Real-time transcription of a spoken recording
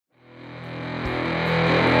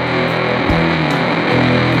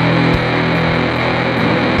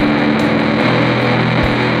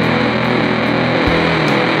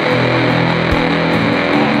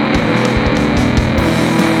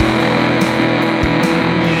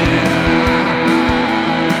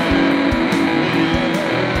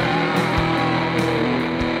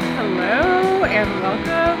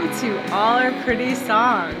Pretty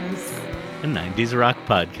Songs. A 90s rock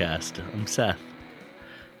podcast. I'm Seth.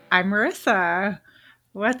 I'm Marissa.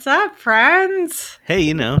 What's up, friends?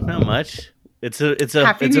 Hey, not much.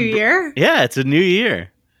 Happy New Year. Yeah, it's a new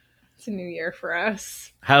year. It's a new year for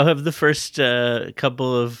us. How have the first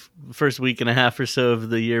week and a half or so of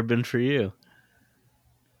the year been for you?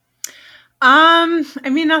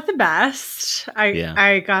 Not the best.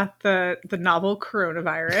 I got the novel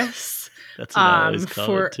coronavirus. That's what I always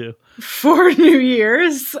call it too. For New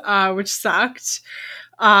Year's, which sucked.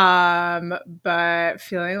 But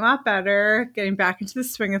feeling a lot better, getting back into the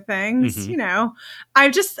swing of things. Mm-hmm.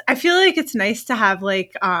 I feel like it's nice to have I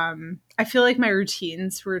feel like my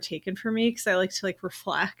routines were taken from me because I like to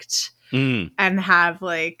reflect and have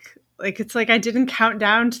it's like I didn't count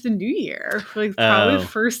down to the new year for probably the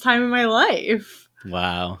first time in my life.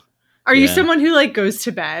 Wow. Are you someone who goes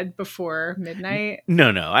to bed before midnight?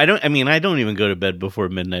 No. I don't even go to bed before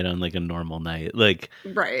midnight on a normal night.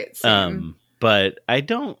 Right. Same. But I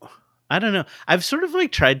don't know. I've sort of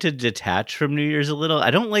tried to detach from New Year's a little. I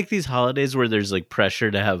don't like these holidays where there's pressure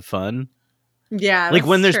to have fun. Yeah.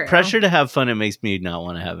 When there's pressure to have fun, it makes me not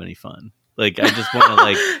want to have any fun. I just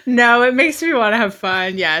want to No, it makes me want to have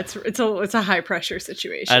fun. Yeah, it's a high pressure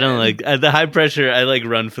situation. I don't like the high pressure. I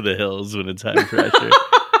run for the hills when it's high pressure.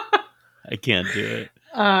 I can't do it.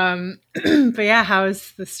 But yeah, how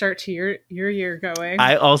is the start to your year going?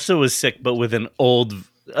 I also was sick, but with a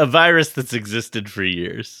virus that's existed for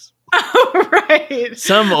years. Oh, right.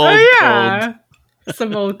 Some old cold.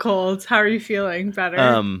 Some old colds. How are you feeling?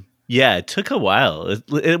 Better? Yeah, it took a while.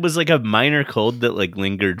 It was a minor cold that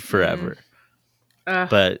lingered forever.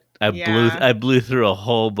 But I blew through a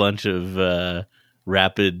whole bunch of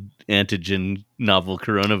rapid antigen novel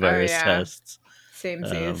coronavirus tests. Same.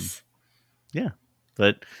 Yeah.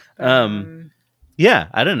 But yeah,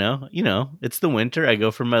 I don't know. It's the winter. I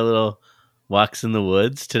go for my little walks in the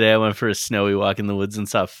woods. Today I went for a snowy walk in the woods and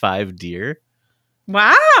saw 5 deer.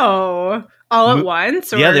 Wow. All at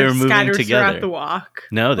once? Or yeah, they were moving scattered together throughout the walk?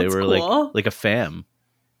 No, they That's were cool. like a fam.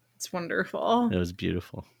 It's wonderful. It was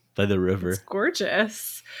beautiful. By the river. It's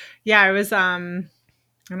gorgeous. Yeah, I was I don't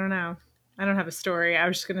know. I don't have a story. I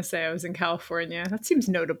was just going to say I was in California. That seems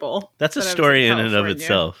notable. That's a story in and of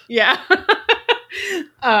itself. Yeah.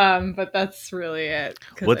 But that's really it.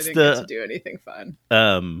 Because I didn't get to do anything fun.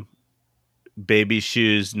 Baby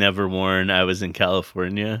shoes never worn. I was in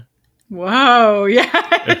California. Whoa,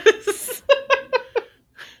 yes.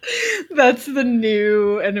 That's the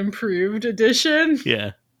new and improved edition.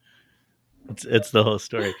 Yeah. It's the whole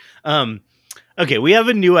story. Okay, we have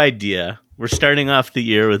a new idea. We're starting off the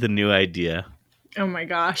year with a new idea. Oh my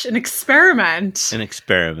gosh, an experiment.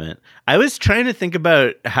 I was trying to think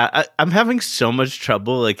about how I'm having so much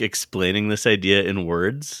trouble explaining this idea in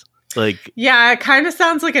words. Yeah, it kind of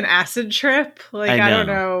sounds like an acid trip. I don't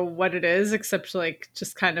know what it is, except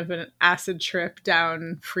just kind of an acid trip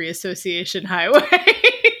down Free Association Highway.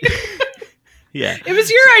 Yeah, it was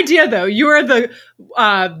your idea, though. You are the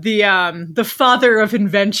father of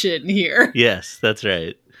invention here. Yes, that's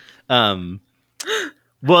right.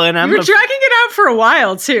 Well, and you were dragging it out for a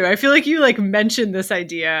while too. I feel like you mentioned this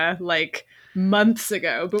idea months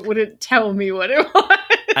ago, but wouldn't tell me what it was.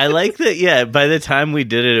 I like that. Yeah, by the time we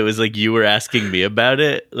did it, it was you were asking me about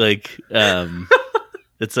it. It's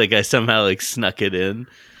I somehow snuck it in.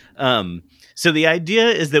 So the idea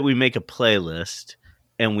is that we make a playlist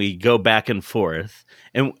and we go back and forth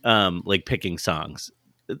and picking songs.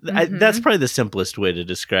 That's probably the simplest way to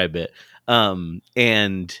describe it. And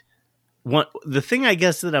the thing I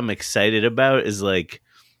guess that I'm excited about is I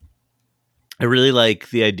really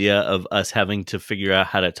like the idea of us having to figure out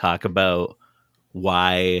how to talk about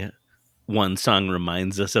why one song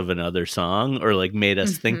reminds us of another song or made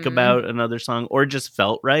us think about another song or just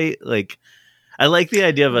felt right. I like the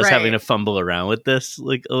idea of us having to fumble around with this a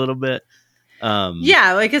little bit.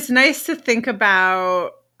 Yeah, it's nice to think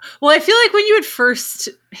about. Well, I feel like when you had first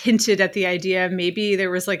hinted at the idea, maybe there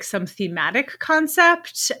was some thematic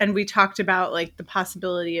concept and we talked about the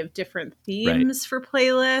possibility of different themes for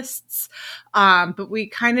playlists. But we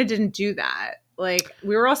kind of didn't do that. We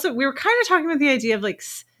were kind of talking about the idea of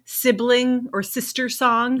sibling or sister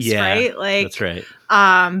songs, right? That's right.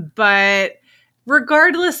 But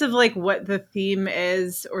regardless of like what the theme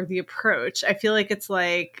is or the approach, I feel like it's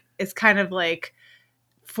kind of like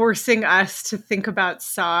forcing us to think about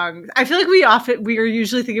songs. I feel like we are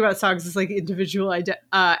usually thinking about songs as like individual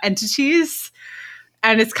entities,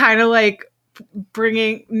 and it's kind of like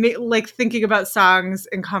thinking about songs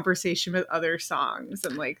in conversation with other songs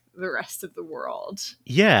and like the rest of the world.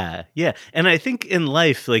 Yeah. And I think in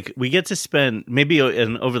life, like we get to spend maybe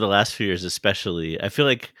over the last few years, especially, I feel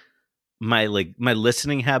like my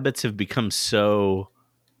listening habits have become so,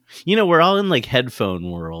 we're all in like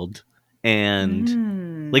headphone world,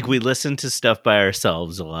 and like we listen to stuff by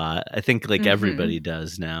ourselves a lot. I think like everybody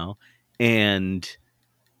does now. And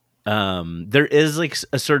there is like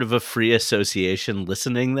a sort of a free association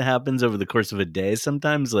listening that happens over the course of a day.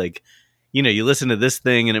 Sometimes like, you listen to this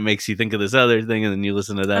thing and it makes you think of this other thing, and then you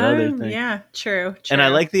listen to that other thing. Yeah, true. And I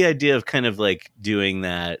like the idea of kind of like doing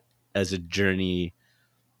that as a journey,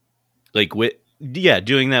 like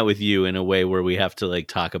doing that with you in a way where we have to like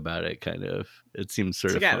talk about it kind of. It seems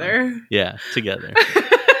sort of fun. Yeah, together.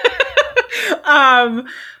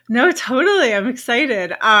 No, totally. I'm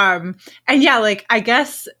excited. And yeah, like I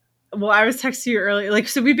guess I was texting you earlier. Like,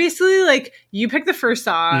 so we basically like you picked the first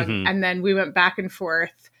song and then we went back and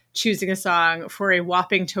forth choosing a song for a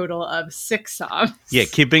whopping total of 6 songs. Yeah,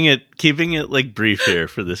 keeping it like brief here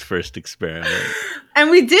for this first experiment. And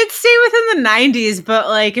we did stay within the 90s, but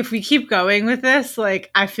like if we keep going with this,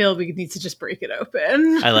 like I feel we need to just break it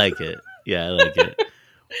open. I like it. Yeah, I like it.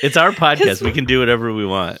 It's our podcast. We can do whatever we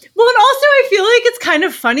want. Well, and also I feel like it's kind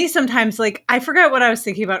of funny sometimes. Like I forgot what I was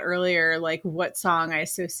thinking about earlier, like what song I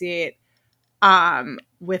associate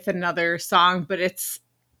with another song, but it's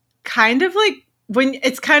kind of like when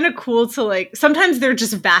it's kind of cool to like sometimes they're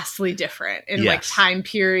just vastly different in like time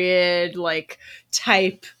period, like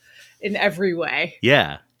type, in every way.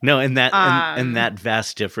 Yeah. No, and that and that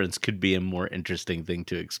vast difference could be a more interesting thing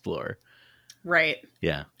to explore. Right.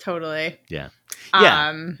 Yeah. Totally. Yeah.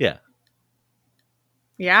 Yeah. Yeah.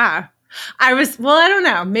 Yeah. I don't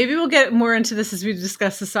know. Maybe we'll get more into this as we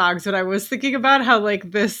discuss the songs, but I was thinking about how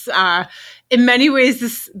like this, in many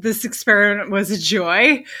ways, this experiment was a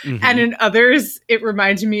joy. And in others, it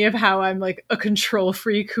reminded me of how I'm like a control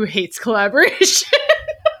freak who hates collaboration.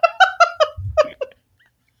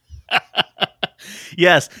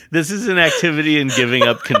 Yes, this is an activity in giving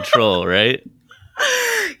up control, right?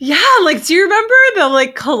 Yeah, like do you remember the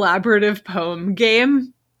like collaborative poem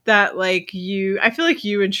game that like I feel like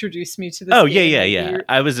you introduced me to this yeah.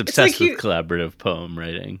 I was obsessed with collaborative poem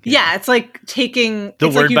writing. Yeah, it's like taking the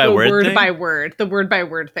word by word thing? The word by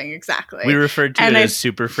word thing, exactly. We referred to it as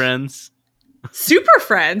Super Friends. Super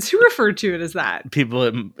Friends? Who referred to it as that? People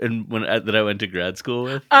that I went to grad school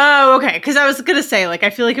with. Oh, okay. Because I was gonna say, like, I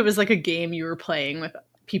feel like it was like a game you were playing with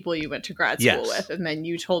people you went to grad school with, and then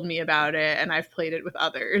you told me about it, and I've played it with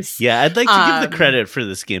others. Yeah, I'd like to give the credit for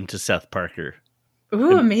this game to Seth Parker.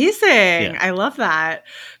 Ooh, amazing. Yeah. I love that.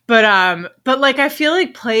 But like I feel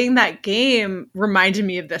like playing that game reminded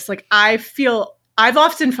me of this. Like I've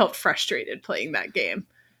often felt frustrated playing that game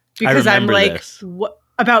because I'm like, what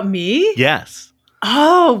about me? Yes.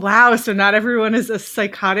 Oh, wow. So not everyone is a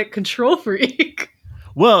psychotic control freak.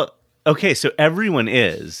 Well, okay, so everyone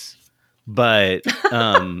is, but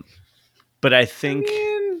I think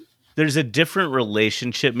there's a different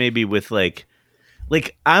relationship maybe with like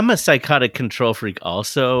I'm a psychotic control freak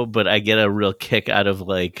also, but I get a real kick out of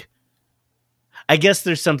like, I guess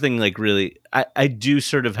there's something like really, I do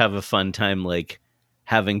sort of have a fun time like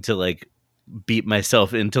having to like beat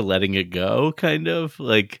myself into letting it go, kind of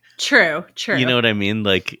like. True. You know what I mean?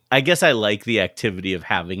 Like, I guess I like the activity of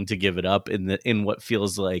having to give it up in what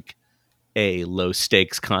feels like a low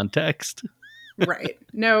stakes context. Right.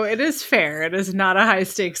 No, it is fair. It is not a high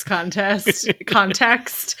stakes context.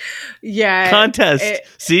 Yeah. Contest.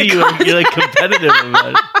 You're like competitive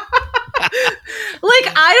about it.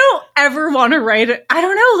 Like, I don't ever want to write, I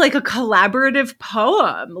don't know, like a collaborative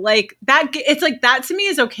poem. Like that, it's like that to me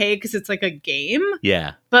is okay because it's like a game.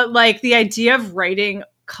 Yeah. But like the idea of writing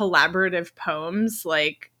collaborative poems,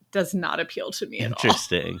 like, does not appeal to me at all.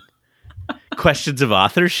 Interesting. Questions of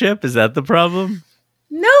authorship? Is that the problem?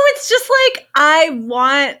 No, it's just like I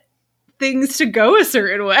want things to go a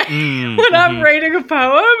certain way when I'm writing a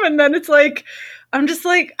poem. And then it's like, I'm just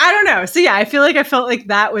like, I don't know. So yeah, I feel like I felt like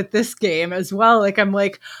that with this game as well. Like, I'm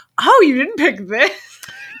like, oh, you didn't pick this.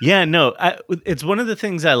 Yeah, no, it's one of the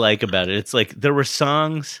things I like about it. It's like there were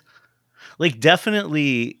songs, like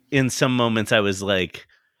definitely in some moments I was like,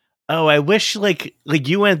 oh, I wish like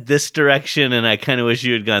you went this direction and I kind of wish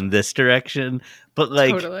you had gone this direction. But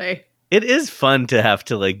like, totally. It is fun to have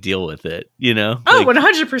to like deal with it, you know? Oh, like,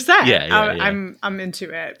 100%. Yeah. I'm into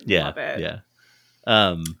it. Yeah. Love it.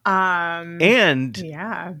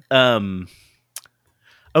 Yeah.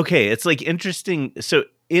 Okay, it's like interesting. So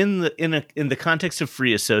in the context of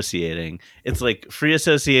free associating, it's like free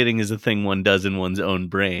associating is a thing one does in one's own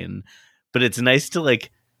brain, but it's nice to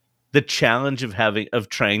like the challenge of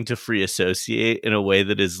trying to free associate in a way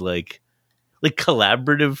that is like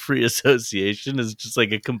collaborative free association is just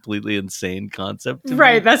like a completely insane concept.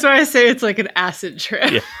 Right. That's why I say it's like an acid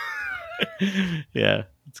trip. Yeah. Yeah,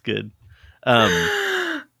 it's good. Um,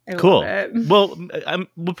 I cool. love it. Well,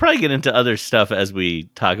 we'll probably get into other stuff as we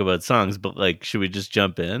talk about songs, but like, should we just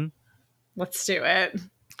jump in? Let's do it.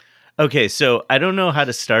 Okay, so I don't know how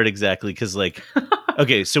to start exactly because, like,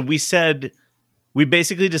 okay, so we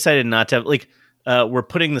basically decided not to have, like, we're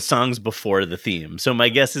putting the songs before the theme. So my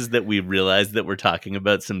guess is that we realized that we're talking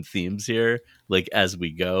about some themes here, like, as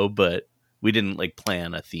we go, but we didn't, like,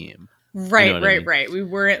 plan a theme. Right, You know what I mean? right. We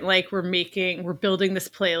weren't like, we're building this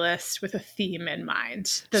playlist with a theme in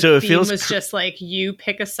mind. The So it theme feels was just like, you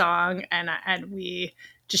pick a song and we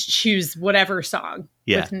just choose whatever song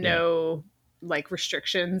with no like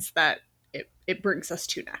restrictions that it brings us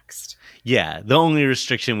to next. Yeah, the only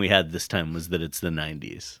restriction we had this time was that it's the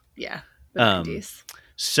 90s. Yeah, the 90s.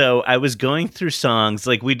 So I was going through songs,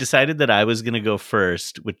 like we decided that I was going to go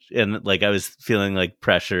first, and like I was feeling like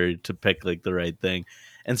pressure to pick like the right thing.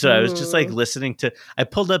 And so I was just like I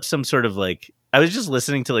pulled up some sort of like, I was just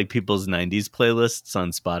listening to like people's 90s playlists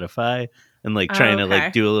on Spotify and like trying to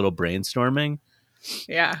like do a little brainstorming.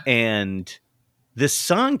 Yeah. And this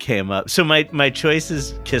song came up. So my choice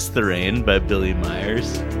is Kiss the Rain by Billy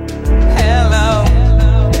Myers. Hello.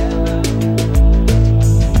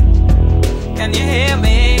 Can you hear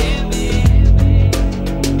me?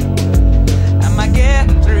 Am I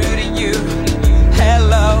getting through to you?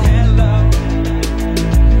 Hello.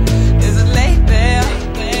 Is it late there?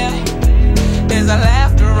 Is there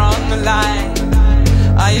laughter on the line?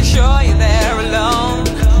 Are you sure you're there alone?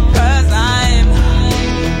 'Cause I'm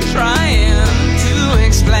trying to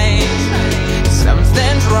explain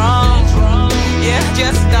something's wrong. You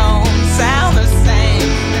just don't sound the same.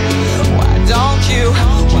 Why don't you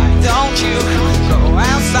go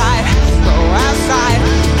outside,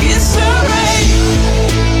 kiss the rain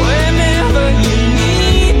whenever you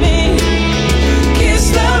need me, kiss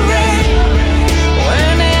the rain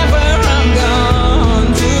whenever I'm gone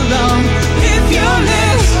too long. If your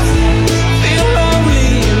lips feel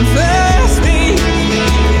lonely and thirsty,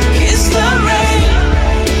 kiss the rain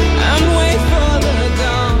and wait for the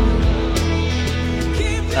dawn.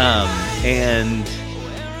 And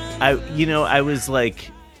I was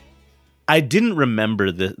like, I didn't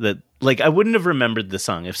remember that. Like, I wouldn't have remembered the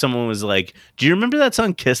song if someone was like, "Do you remember that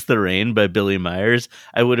song Kiss the Rain by Billy Myers?"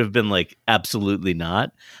 I would have been like, absolutely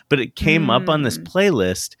not. But it came up on this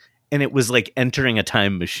playlist, and it was like entering a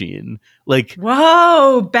time machine. Like,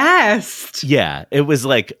 whoa, best. Yeah, it was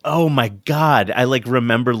like, oh my God, I like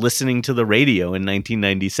remember listening to the radio in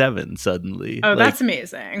 1997 suddenly. Oh, like, that's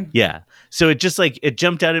amazing. Yeah. So it just like, it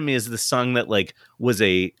jumped out at me as the song that like was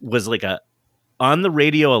like a on the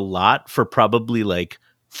radio a lot for probably like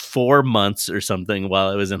 4 months or something while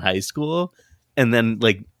I was in high school. And then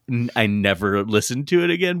like I never listened to it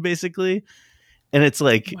again, basically. And it's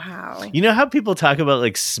like, wow. You know how people talk about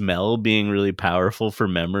like smell being really powerful for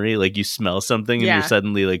memory? Like you smell something and you're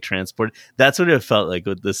suddenly like transported. That's what it felt like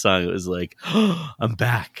with this song. It was like, oh, I'm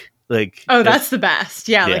back. Like, oh, that's the best.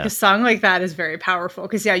 Yeah, like a song like that is very powerful.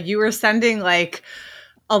 Because you were sending like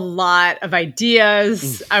a lot of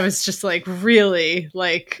ideas. I was just like, really,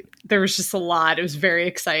 like, there was just a lot. It was very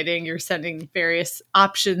exciting. You were sending various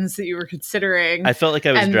options that you were considering. I felt like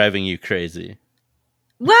I was driving you crazy.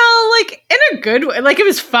 Well, like in a good way. Like it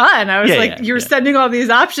was fun. I was you were sending all these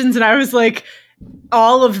options and I was like,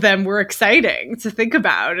 all of them were exciting to think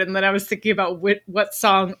about. And then I was thinking about what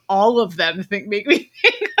song all of them make me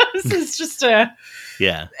think of. This is just a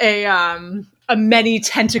many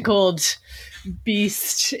tentacled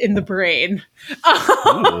beast in the brain.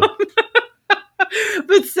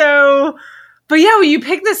 But yeah, when you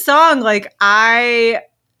pick this song, like I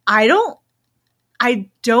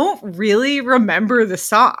don't really remember the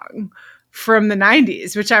song from the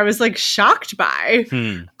 90s, which I was like shocked by.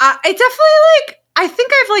 I definitely like, I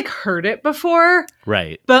think I've like heard it before.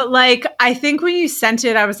 Right. But like, I think when you sent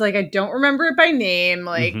it, I was like, I don't remember it by name,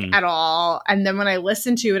 like at all. And then when I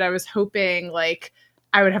listened to it, I was hoping like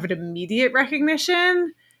I would have an immediate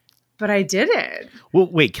recognition, but I didn't. Well,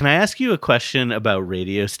 wait, can I ask you a question about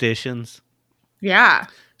radio stations? Yeah.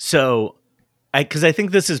 So, because I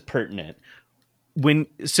think this is pertinent.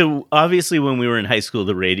 So obviously when we were in high school,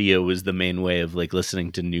 the radio was the main way of like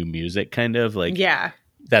listening to new music, kind of like,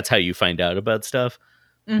 that's how you find out about stuff.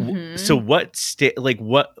 Mm-hmm. So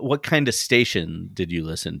what kind of station did you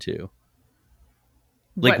listen to?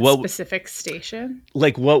 Like what specific station?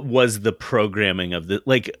 Like what was the programming of the,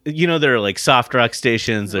 like, you know, there are like soft rock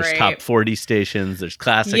stations, there's top 40 stations, there's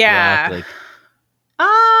classic rock. Like,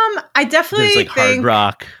 I definitely there's like hard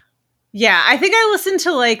rock. Yeah, I think I listened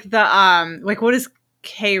to like the like what is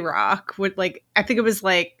K rock? What, like I think it was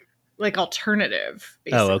like alternative,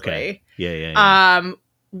 basically. Oh, okay. Yeah.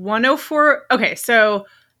 104. Okay, so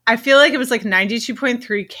I feel like it was like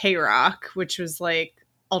 92.3 K Rock, which was like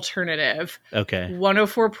alternative. Okay.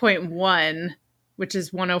 104.1, which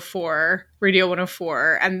is 104, Radio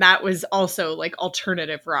 104. And that was also like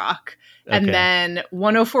alternative rock. And Okay. then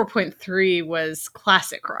 104.3 was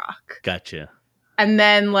classic rock. Gotcha. And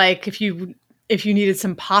then like if you needed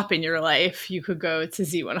some pop in your life, you could go to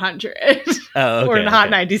Z100 Oh, okay, or Hot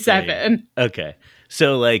okay. 97. Okay.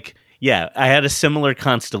 So like, yeah, I had a similar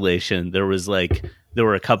constellation. There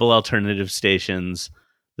were a couple alternative stations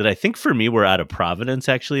that I think for me were out of Providence,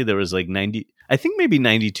 actually. There was like 90, I think maybe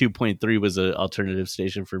 92.3 was an alternative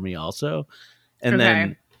station for me also. And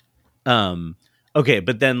then, okay,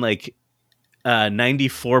 but then like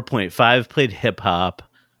 94.5 played hip hop.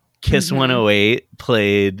 Kiss 108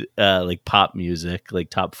 played like pop music, like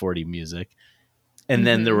top 40 music. And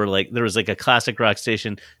then there was like a classic rock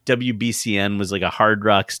station. WBCN was like a hard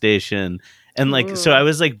rock station. And like, so I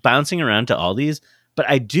was like bouncing around to all these, but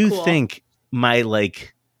I do think my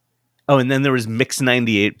like, oh, and then there was Mix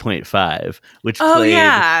 98.5, which played.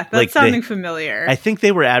 Yeah, that's like sounding familiar. I think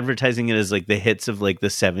they were advertising it as like the hits of like the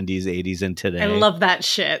 70s, 80s, and today. I love that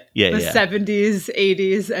shit. Yeah, the yeah. 70s,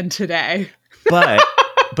 80s, and today.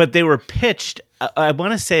 But they were pitched. I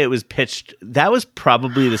want to say it was pitched. That was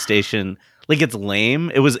probably the station. Like it's lame.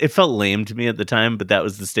 It felt lame to me at the time, but that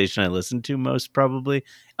was the station I listened to most probably.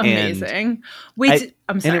 Amazing. Wait,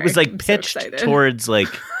 I'm sorry. And it was like I'm so pitched excited. towards like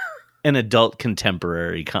an adult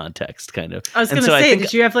contemporary context, kind of. I was going to say,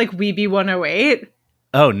 did you have like Weeby 108?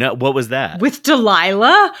 Oh no, what was that? With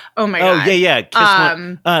Delilah? Oh my god. Oh yeah.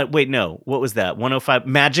 Kiss wait, no. What was that? 105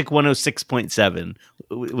 Magic 106.7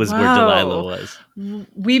 was where Delilah was.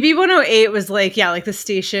 Weeby 108 was like, yeah, like the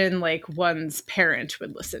station like one's parent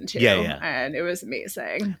would listen to. Yeah. And it was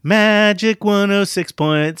amazing. Magic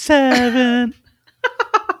 106.7.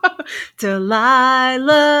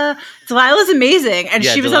 Delilah's amazing, and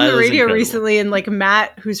she was on the Delilah's radio incredible. recently, and like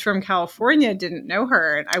Matt, who's from California, didn't know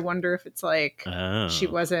her, and I wonder if it's like she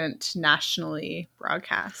wasn't nationally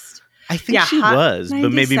broadcast. I think she was,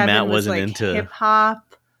 but maybe Matt wasn't like into hip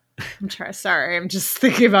hop. I'm just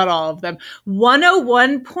thinking about all of them.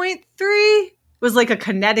 101.3 was like a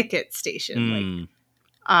Connecticut station,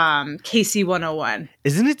 like KC 101.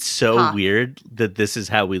 Isn't it so weird that this is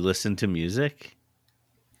how we listen to music?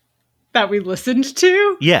 That we listened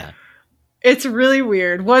to? Yeah. It's really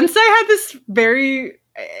weird. Once I had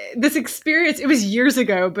this experience, it was years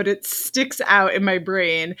ago, but it sticks out in my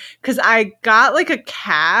brain because I got like a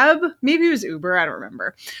cab. Maybe it was Uber. I don't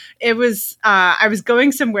remember. It was, I was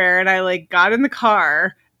going somewhere and I like got in the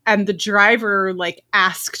car and the driver like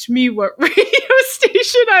asked me what radio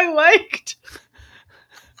station I liked.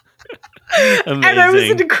 Amazing. And I was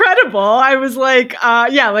incredible. I was like,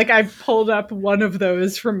 like I pulled up one of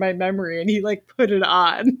those from my memory and he like put it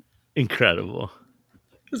on. Incredible.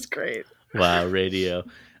 It was great. Wow, radio.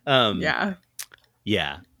 Yeah.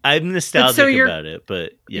 I'm nostalgic about it,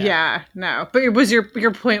 but yeah. No, but it was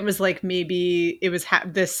your point was like maybe it was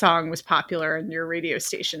this song was popular in your radio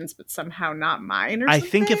stations, but somehow not mine. Or something? I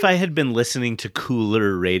think if I had been listening to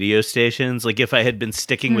cooler radio stations, like if I had been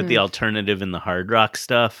sticking with the alternative and the hard rock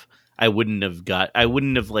stuff, I wouldn't have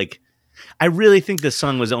I really think this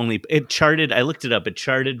song was it charted, I looked it up, it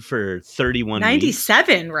charted for 31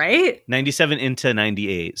 97, weeks. Right? 97 into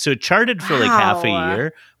 98. So it charted for like half a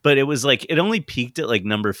year, but it was like, it only peaked at like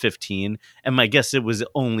number 15. And my guess it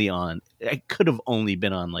could have only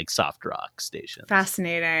been on like soft rock stations.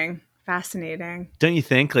 Fascinating. Don't you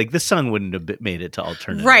think? Like this song wouldn't have made it to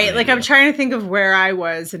alternative. Right. Radio. Like I'm trying to think of where I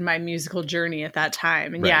was in my musical journey at that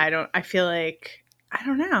time. And I feel like, I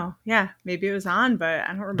don't know. Yeah, maybe it was on, but I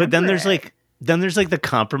don't remember. But then there's like the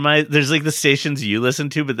compromise. There's like the stations you listen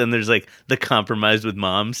to, but then there's like the Compromise with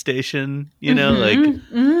Mom station. You know, I don't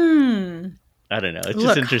know. It's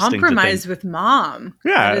just interesting. Compromise with Mom.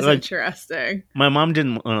 Yeah, that is interesting. My mom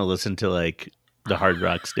didn't want to listen to like the hard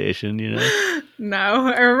rock station. You know. No,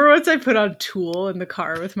 I remember once I put on Tool in the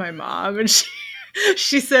car with my mom, and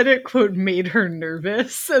she said it quote made her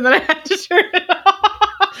nervous, and then I had to turn it off.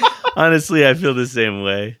 Honestly, I feel the same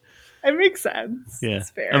way. It makes sense. Yeah. It's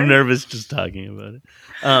fair. I'm nervous just talking about it.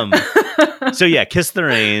 So yeah, Kiss the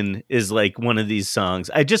Rain is like one of these songs.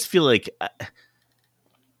 I just feel like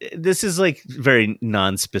this is like very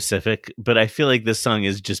non-specific, but I feel like this song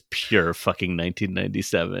is just pure fucking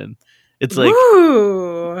 1997. It's like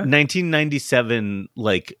 1997,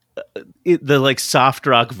 like the like soft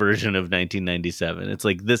rock version of 1997. It's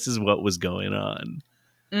like, this is what was going on.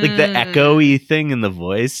 Like the echoey thing in the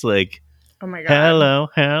voice, like, oh my god,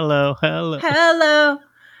 hello,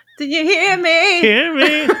 did you hear me? Hear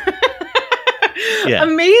me? Yeah.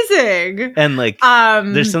 Amazing. And like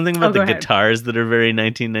there's something about the go ahead. guitars that are very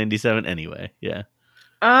 1997 anyway. Yeah.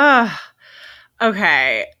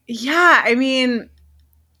 Okay. Yeah, I mean,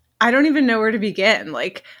 I don't even know where to begin.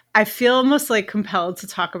 Like, I feel almost like compelled to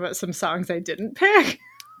talk about some songs I didn't pick.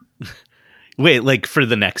 Wait, like for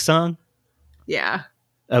the next song? Yeah.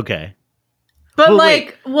 Okay. But Well,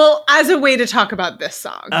 like, well, as a way to talk about this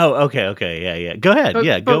song. Oh, okay. Yeah. Go ahead.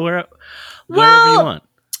 Go wherever you Well, want.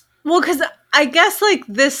 well, because I guess like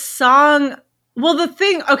this song, well, the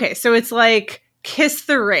thing, okay, so it's like Kiss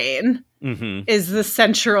the Rain Mm-hmm. is the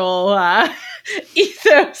central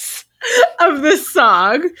ethos of this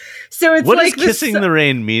song. So it's What like does Kissing the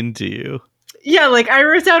Rain mean to you? Yeah, like I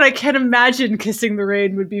wrote down, I can't imagine kissing the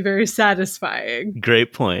rain would be very satisfying.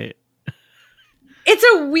 Great point. It's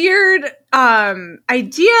a weird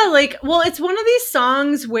idea. Like, well, it's one of these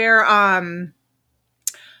songs where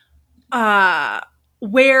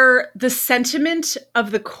the sentiment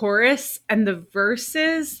of the chorus and the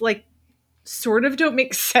verses like sort of don't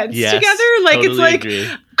make sense together. Like totally it's like agree.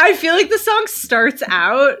 I feel like the song starts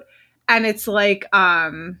out and it's like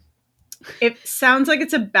it sounds like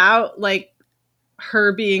it's about like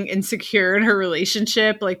her being insecure in her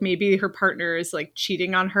relationship, like maybe her partner is like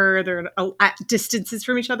cheating on her, they're at distances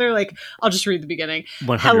from each other. Like I'll just read the beginning.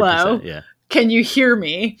 100%, Hello, yeah. Can you hear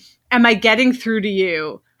me? Am I getting through to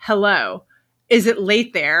you? Hello, is it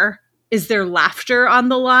late there? Is there laughter on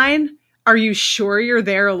the line? Are you sure you're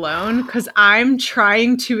there alone? Because I'm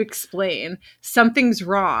trying to explain something's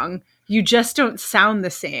wrong. You just don't sound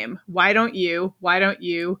the same. Why don't you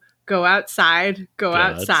go outside? Go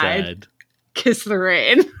outside. Kiss the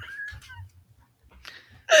Rain.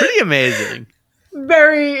 Pretty amazing.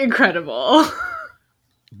 Very incredible.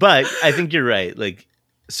 But I think you're right. Like,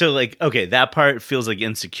 so like, okay, that part feels like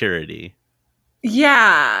insecurity.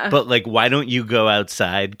 Yeah. But like, why don't you go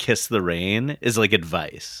outside, kiss the rain is like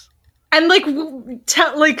advice. And like,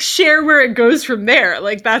 share where it goes from there.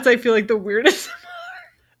 Like, that's, I feel like, the weirdest.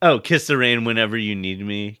 Oh, kiss the rain whenever you need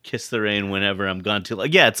me. Kiss the rain whenever I'm gone too long.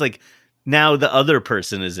 Yeah, it's like, now the other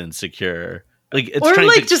person is insecure. Like it's or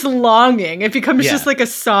like to, just longing. It becomes just like a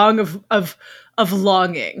song of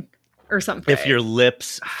longing or something. If your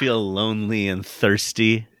lips feel lonely and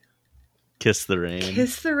thirsty, kiss the rain.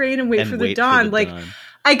 Kiss the rain and wait for the dawn. Like dawn.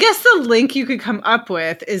 I guess the link you could come up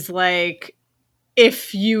with is like,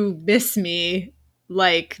 if you miss me,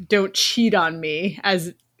 like don't cheat on me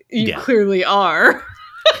as you clearly are.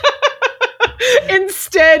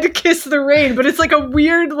 Instead, kiss the rain. But it's like a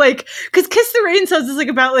weird, like, because kiss the rain sounds like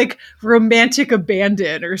about like romantic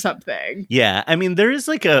abandon or something. Yeah, I mean, there is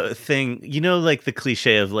like a thing, you know, like the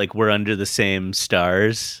cliche of like we're under the same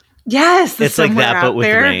stars. Yes, it's like that, but with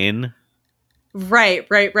there. rain. Right.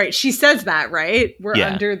 She says that, right? We're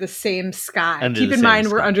under the same sky. Keep in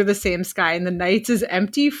mind, we're under the same sky, and the nights as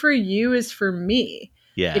empty for you as for me.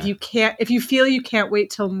 Yeah. If you feel you can't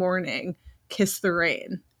wait till morning, kiss the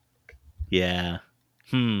rain. Yeah.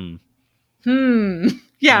 Yeah.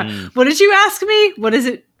 What did you ask me? What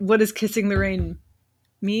does kissing the rain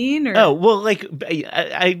mean? Or? Oh, well, like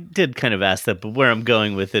I did kind of ask that, but where I'm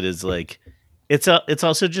going with it is like, it's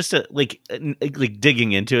also just like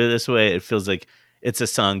digging into it this way. It feels like it's a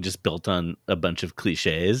song just built on a bunch of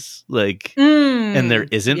cliches, like, and there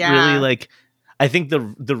isn't really like, I think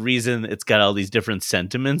the reason it's got all these different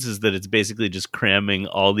sentiments is that it's basically just cramming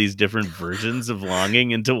all these different versions of longing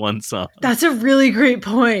into one song. That's a really great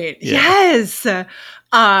point. Yeah. Yes.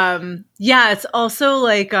 It's also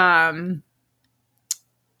like a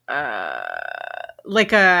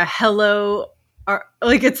hello,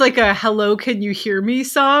 like it's like a hello, can you hear me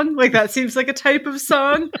song? Like that seems like a type of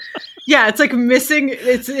song. Yeah, it's like missing.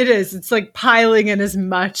 It's like piling in as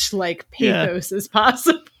much like pathos as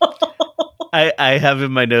possible. I have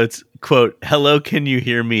in my notes, quote, "Hello, can you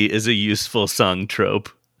hear me?" is a useful song trope.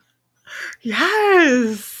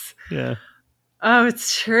 Yes. Yeah. Oh,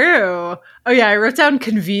 it's true. Oh yeah, I wrote down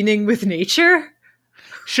convening with nature.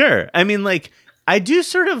 Sure. I mean, like, I do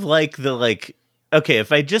sort of like the, like, okay,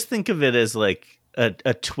 if I just think of it as like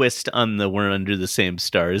a twist on the we're under the same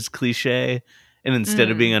stars cliche, and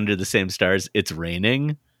instead of being under the same stars, it's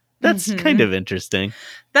raining. That's kind of interesting.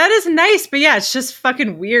 That is nice, but yeah, it's just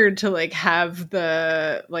fucking weird to like have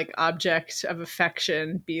the like object of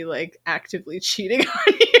affection be like actively cheating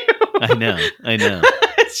on you. I know.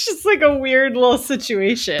 It's just like a weird little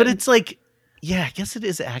situation. But it's like, yeah, I guess it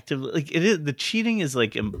is actively like it is. The cheating is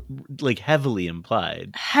like heavily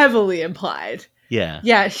implied. Heavily implied. Yeah.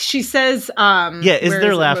 Yeah. She says. Yeah. Is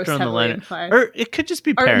there laughter on the line? Implied? Or it could just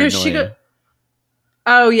be paranoia.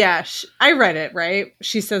 Oh yeah, I read it right.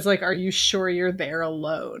 She says like, "Are you sure you're there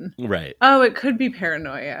alone?" Right. Oh, it could be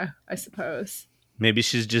paranoia, I suppose. Maybe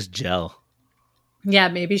she's just gel. Yeah,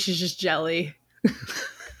 maybe she's just jelly.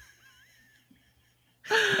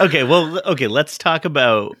 Okay, let's talk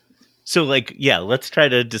about, so like, yeah, let's try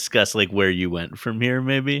to discuss like where you went from here,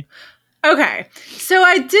 maybe. Okay, so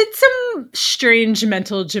I did some strange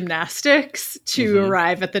mental gymnastics to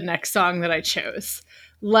arrive at the next song that I chose.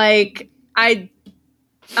 Like, I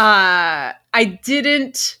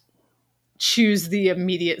didn't choose the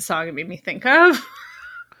immediate song it made me think of.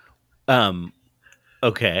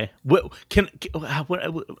 Okay. How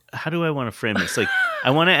do I want to frame this? Like,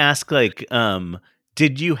 I want to ask, like,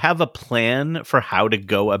 did you have a plan for how to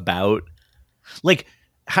go about, like,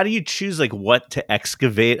 how do you choose like what to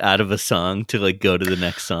excavate out of a song to like go to the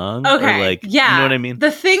next song? Okay. Or, like, yeah. You know what I mean?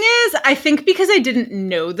 The thing is, I think because I didn't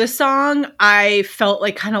know the song, I felt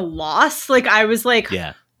like kind of lost. Like I was like,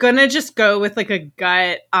 gonna just go with like a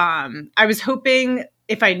gut. I was hoping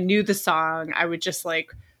if I knew the song, I would just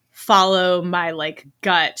like follow my like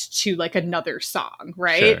gut to like another song,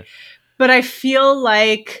 right? Sure. But I feel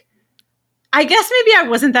like, I guess maybe I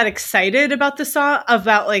wasn't that excited about the song,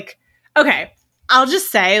 about like, okay, I'll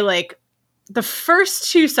just say like the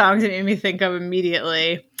first two songs that made me think of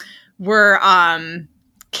immediately were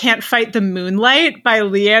Can't Fight the Moonlight by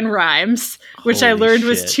LeAnn Rimes, which I learned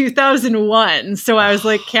was 2001. So I was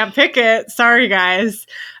like, can't pick it. Sorry, guys.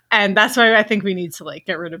 And that's why I think we need to like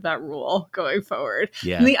get rid of that rule going forward.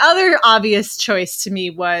 Yeah. And the other obvious choice to me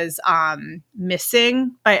was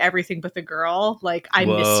Missing by Everything But the Girl. Like, I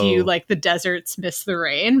miss you like the deserts miss the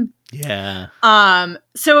rain. Yeah.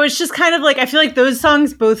 So it's just kind of like, I feel like those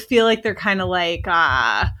songs both feel like they're kind of like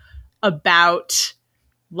about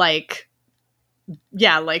like,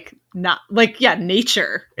 yeah, like not like, yeah,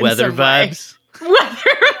 nature. Weather vibes. Weather vibes.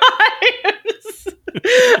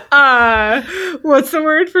 What's the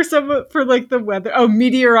word for like the weather? Oh,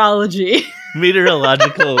 meteorology.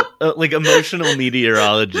 Meteorological, like emotional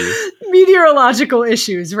meteorology. Meteorological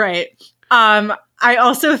issues, right. I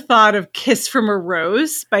also thought of Kiss from a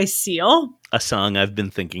Rose by Seal. A song I've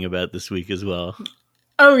been thinking about this week as well.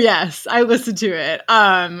 Oh, yes. I listened to it.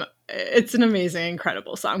 It's an amazing,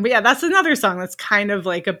 incredible song. But yeah, that's another song that's kind of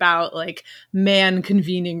like about like man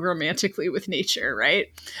convening romantically with nature, right?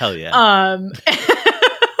 Hell yeah.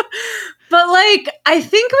 But like, I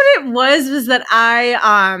think what it was that I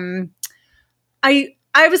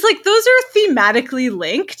was like, those are thematically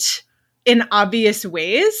linked in obvious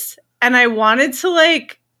ways. And I wanted to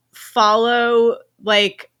like follow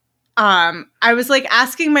like, I was like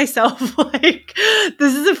asking myself, like,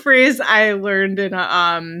 this is a phrase I learned in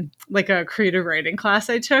a like a creative writing class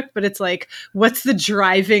I took, but it's like, what's the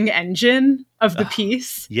driving engine of the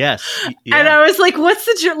piece? Yes. Yeah. And I was like, what's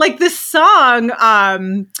the, like this song,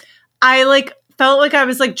 I like felt like I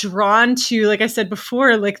was like drawn to, like I said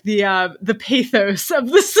before, like the pathos of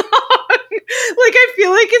the song. Like, I feel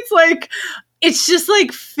like it's just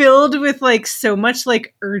like filled with like so much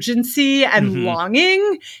like urgency and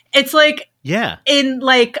longing. It's like, yeah, in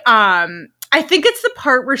like, I think it's the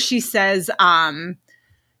part where she says,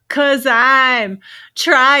 'cause I'm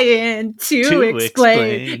trying to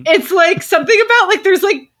explain. It's like something about like, there's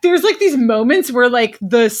like these moments where like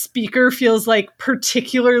the speaker feels like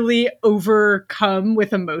particularly overcome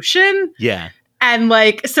with emotion. Yeah. And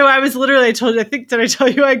like, so I was literally, I think, did I tell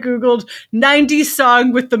you I Googled 90s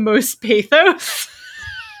song with the most pathos?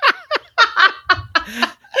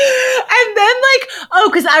 And then like,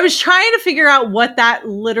 because I was trying to figure out what that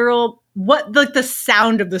what like the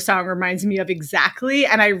sound of the song reminds me of exactly.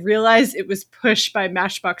 And I realized it was Push by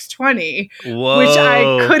Matchbox 20, Whoa. Which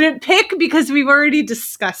I couldn't pick because we've already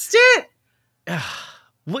discussed it.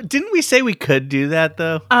 What, didn't we say we could do that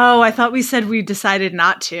though? Oh, I thought we said we decided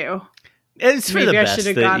not to. It's for Maybe the I best should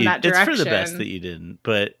have that gone you, that direction. It's for the best that you didn't,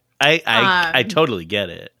 but I totally get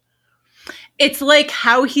it. It's like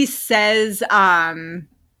how he says, I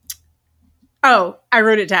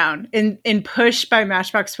wrote it down in Push by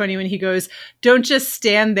Matchbox 20 when he goes, "Don't just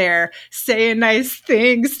stand there saying nice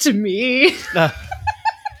things to me."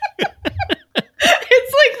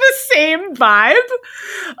 It's like the same vibe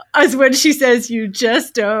as when she says, "You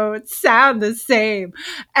just don't sound the same."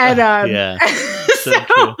 And yeah, so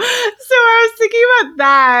I was thinking about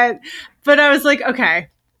that, but I was like, okay,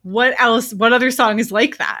 what else? What other song is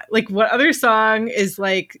like that? Like, what other song is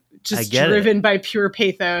like just driven by pure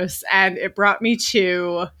pathos? And it brought me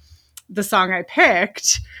to the song I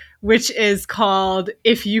picked, which is called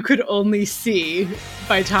 "If You Could Only See"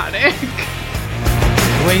 by Tonic.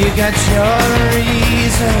 Well, you got your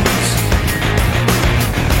reasons,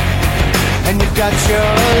 and you've got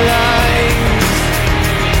your lies,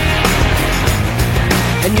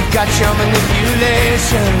 and you've got your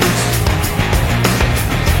manipulations.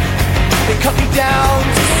 They cut me down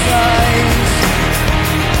to size.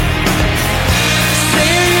 Say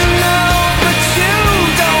you love, but you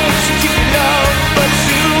don't. You keep your love, but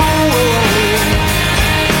you won't.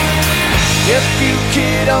 If you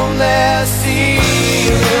could only see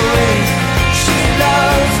the way she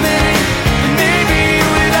loves me, maybe you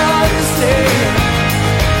would understand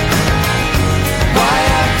why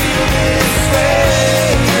I feel this way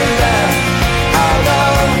about our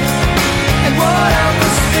love and what I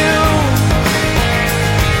must do.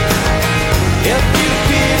 If you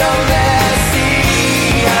could only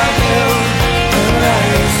see how blue her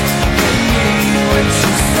eyes can be when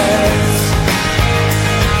she says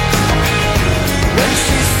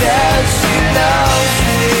she loves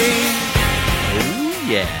me. Oh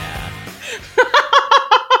yeah.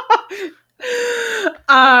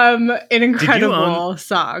 An incredible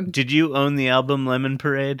song. Did you own the album Lemon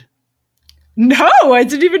Parade? No, I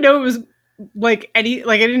didn't even know it was I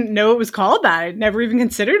didn't know it was called that. It never even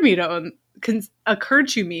occurred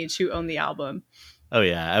to me to own the album. Oh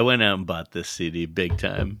yeah, I went out and bought this CD big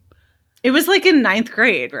time. It was like in 9th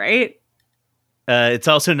grade, right? It's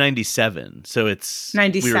also 97, so it's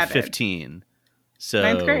 97. We were 15, so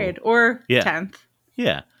 9th grade or yeah. 10th.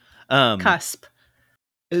 Yeah, cusp.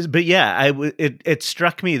 But yeah, it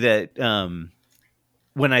struck me that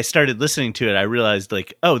when I started listening to it, I realized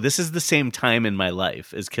like, oh, this is the same time in my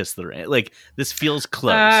life as Kiss the Rain. Like this feels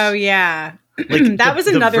close. Oh yeah, like that was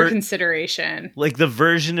another consideration. Like the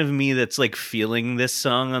version of me that's like feeling this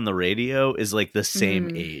song on the radio is like the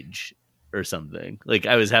same age or something. Like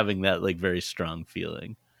I was having that like very strong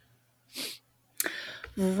feeling.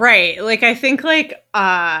 Right. Like I think like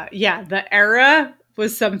the era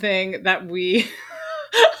was something that we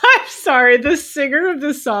I'm sorry, the singer of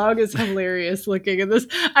the song is hilarious looking at this.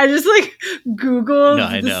 I just like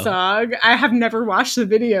Googled the song. I have never watched the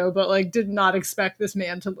video, but like did not expect this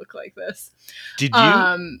man to look like this. Did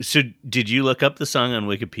you did you look up the song on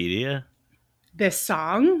Wikipedia? This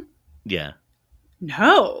song? Yeah.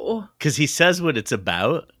 No. Because he says what it's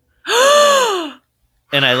about.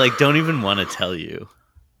 And I like don't even want to tell you.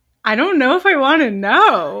 I don't know if I want to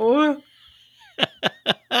know.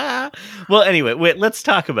 Well, anyway, wait, let's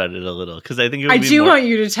talk about it a little because I think I do want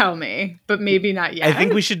you to tell me, but maybe not yet. I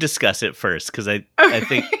think we should discuss it first because I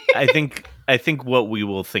think what we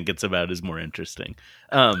will think it's about is more interesting.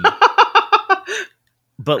 But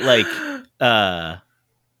like, what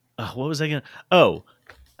was I gonna? Oh,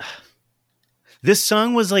 this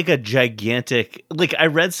song was like a gigantic. Like I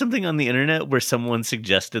read something on the internet where someone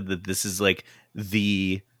suggested that this is like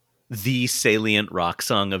the salient rock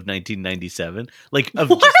song of 1997, like of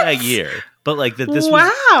just that year. But like that this was,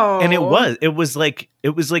 and it was like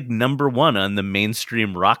number one on the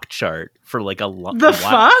mainstream rock chart for like a long a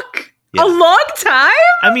long time.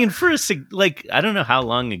 I mean, for like I don't know how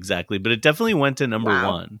long exactly, but it definitely went to number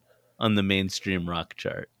one on the mainstream rock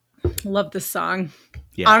chart. Love this song.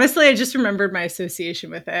 Yeah. Honestly, I just remembered my association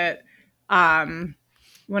with it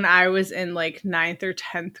when I was in like 9th or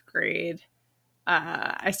 10th grade.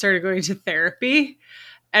 I started going to therapy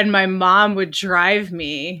and my mom would drive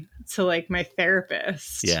me to like my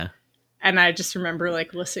therapist. Yeah. And I just remember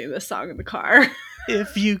like listening to this song in the car.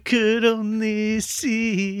 If you could only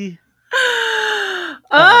see.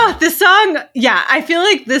 This song. Yeah. I feel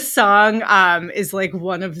like this song is like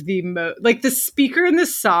one of the like the speaker in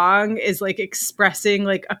this song is like expressing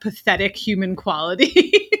like a pathetic human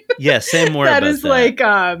quality. Yeah, say more about that. That is like,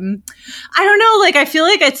 I don't know, like, I feel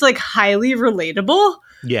like it's like highly relatable.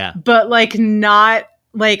 Yeah. But like not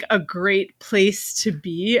like a great place to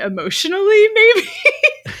be emotionally, maybe.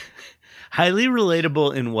 Highly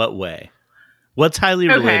relatable in what way? What's highly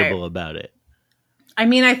relatable about it? I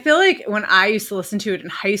mean, I feel like when I used to listen to it in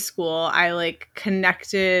high school, I like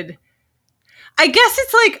connected. I guess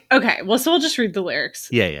it's like, okay, well, so we'll just read the lyrics.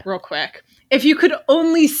 Yeah. Real quick. If you could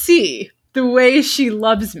only see the way she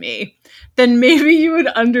loves me, then maybe you would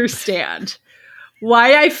understand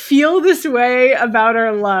why I feel this way about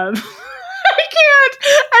our love. I can't.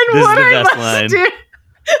 And this what is the I best must line. do.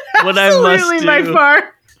 What I must do. By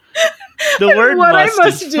far. The word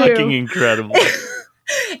must is fucking incredible.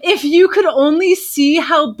 If you could only see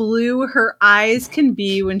how blue her eyes can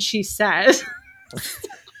be when she says...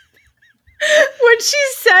 when she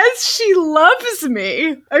says she loves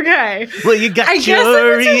me. Okay. Well, you got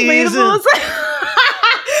your reasons. Say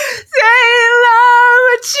love,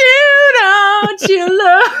 but you don't. You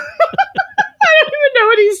love. I don't even know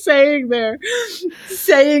what he's saying there.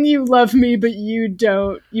 Saying you love me, but you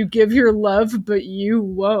don't. You give your love, but you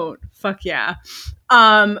won't. Fuck yeah.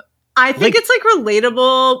 I think it's like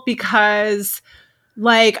relatable because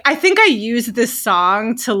Like, I think I used this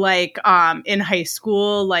song to like in high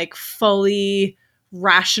school, like fully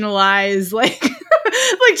rationalize like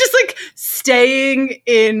like just like staying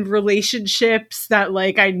in relationships that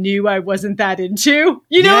like I knew I wasn't that into.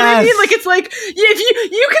 You know what I mean? Yes. Like it's like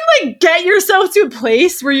if you can like get yourself to a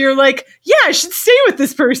place where you're like, yeah, I should stay with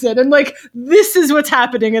this person, and like this is what's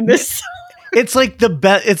happening in this. It's like the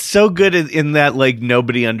best. It's so good in that like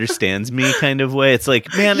nobody understands me kind of way. It's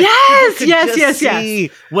like, man, Yes, if you could yes, just yes, see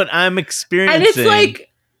yes. what I'm experiencing. And it's like,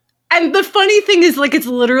 and the funny thing is, like, it's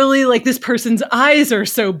literally like this person's eyes are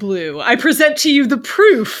so blue. I present to you the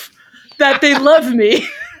proof that they love me.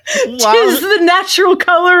 Tis the natural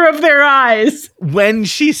color of their eyes. When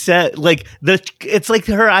she said, like, it's like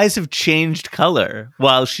her eyes have changed color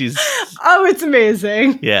while she's, Oh, it's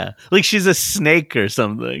amazing. yeah, like she's a snake or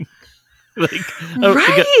something. Like,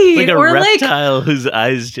 Right. like a Or, like- reptile whose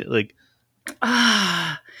eyes, like,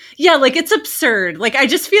 Yeah, like it's absurd. Like I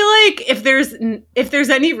just feel like if there's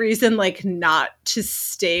any reason like not to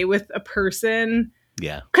stay with a person,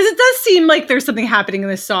 yeah. because it does seem like there's something happening in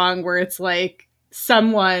this song where it's like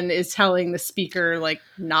someone is telling the speaker like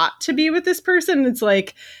not to be with this person. It's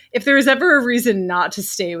like if there was ever a reason not to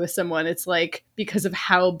stay with someone, it's like because of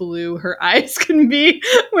how blue her eyes can be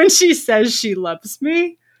when she says she loves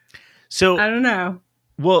me. So I don't know.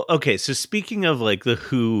 well, okay. So speaking of like the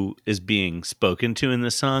who is being spoken to in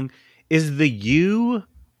this song, is the you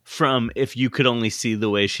from If You Could Only See the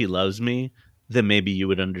Way She Loves Me, then maybe you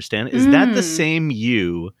would understand. Is that the same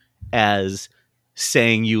you as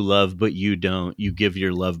saying you love but you don't, you give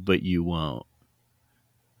your love but you won't?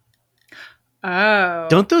 Oh,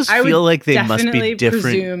 Don't those I feel would like they must be definitely different?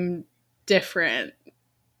 Presume different.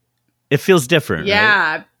 It feels different, right?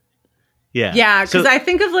 Yeah, Yeah. yeah. Because So- I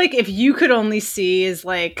think of like if you could only see is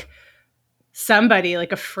like somebody,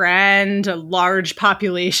 like a friend, a large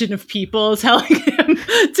population of people telling him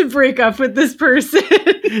to break up with this person.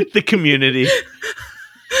 the community.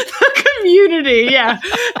 The community, yeah.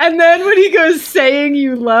 And then when he goes saying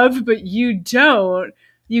you love but you don't,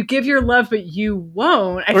 you give your love but you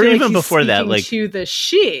won't. I Or feel even like he's before that, speaking like- to the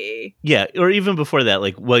she. Yeah, or even before that,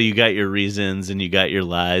 like, well, you got your reasons and you got your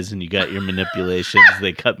lies and you got your manipulations.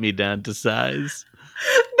 They cut me down to size.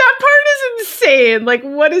 That part is insane. Like,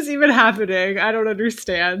 what is even happening? I don't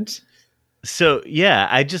understand. So yeah,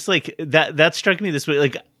 I just like that struck me this way.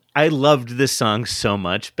 Like, I loved this song so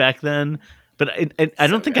much back then, but I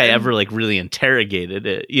don't think I good. ever like really interrogated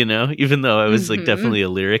it, you know, even though I was like Mhm. definitely a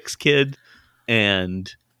lyrics kid,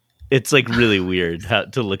 and it's like really weird how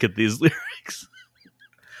to look at these lyrics.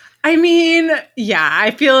 I mean, yeah,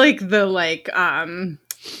 I feel like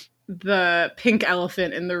the pink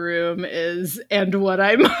elephant in the room is "and what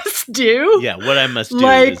I must do." Yeah, what I must do,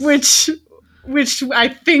 like is- which I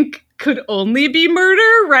think could only be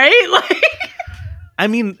murder, right? Like, I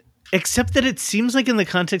mean, except that it seems like in the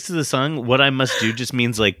context of the song, what I must do just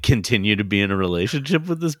means like continue to be in a relationship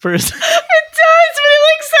with this person. it does, but it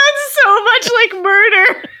like sounds so much like murder.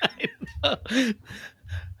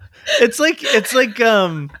 It's like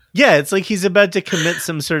yeah, it's like he's about to commit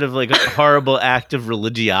some sort of like a horrible act of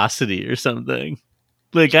religiosity or something.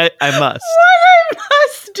 Like I must. What I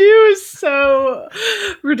must do is so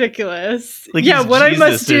ridiculous. Like yeah, he's what I Jesus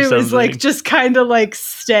must or do is like something. just kind of like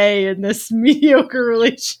stay in this mediocre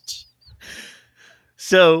relationship.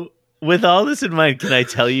 So with all this in mind, can I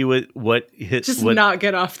tell you what Just what not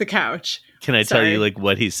get off the couch. can I tell sorry. you like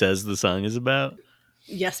what he says the song is about?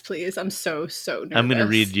 Yes, please. I'm so nervous. I'm going to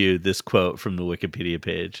read you this quote from the Wikipedia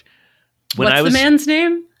page. What's the man's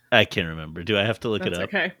name? I can't remember. Do I have to look That's it up?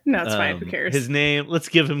 okay. No, it's fine. Who cares? His name, let's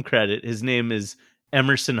give him credit. His name is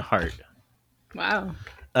Emerson Hart. Wow.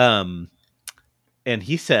 And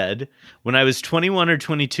he said, when I was 21 or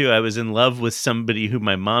 22, I was in love with somebody who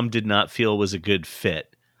my mom did not feel was a good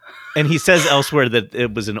fit. And he says elsewhere that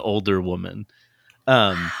it was an older woman.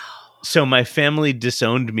 So my family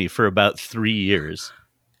disowned me for about 3 years.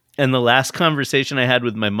 And the last conversation I had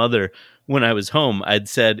with my mother when I was home, I'd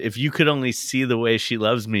said, if you could only see the way she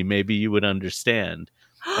loves me, maybe you would understand.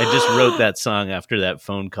 I just wrote that song after that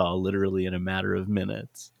phone call, literally in a matter of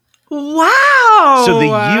minutes. Wow. So the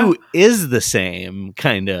you is the same,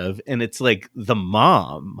 kind of, and it's like the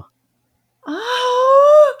mom.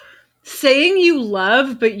 Oh. Saying you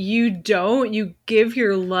love, but you don't. You give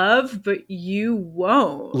your love, but you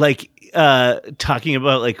won't. Like talking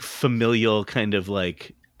about like familial kind of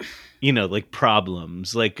like, you know, like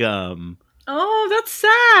problems. Like Oh, that's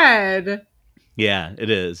sad. yeah, it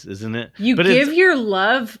is, isn't it? You But give it's- your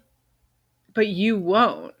love, but you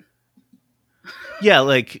won't. yeah,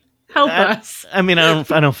 like Help I- us. I mean, I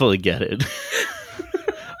don't fully get it.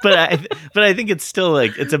 but I think it's still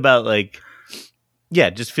like it's about like Yeah,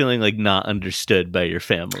 just feeling like not understood by your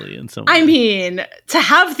family in some way. I mean, to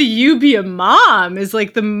have the you be a mom is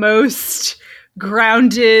like the most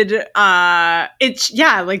grounded. It's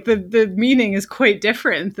like the meaning is quite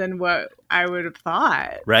different than what I would have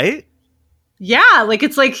thought. Right? Yeah, like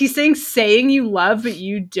it's like he's saying you love, but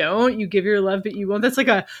you don't. You give your love, but you won't. That's like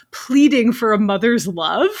a pleading for a mother's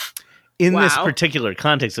love. In this particular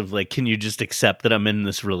context of like, can you just accept that I'm in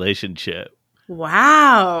this relationship?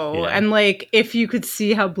 Wow. Yeah. And like, if you could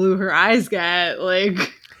see how blue her eyes get, like...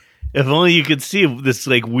 If only you could see this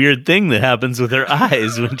like weird thing that happens with her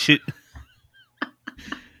eyes when she...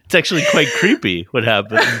 It's actually quite creepy what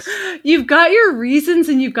happens. You've got your reasons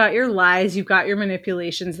and you've got your lies. You've got your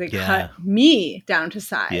manipulations that cut me down to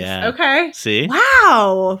size. Yeah. Okay. See?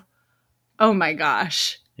 Wow. Oh my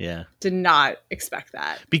gosh. Yeah. Did not expect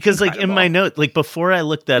that. Because like in my note, like before I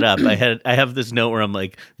looked that up, I have this note where I'm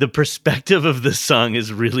like, the perspective of this song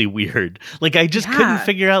is really weird. Like I just couldn't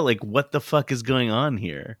figure out like what the fuck is going on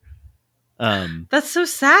here. That's so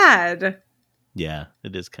sad. Yeah,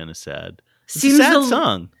 it is kind of sad. It's Seems a sad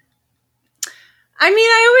song. I mean,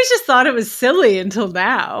 I always just thought it was silly until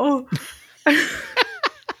now.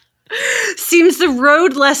 Seems the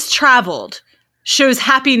road less traveled shows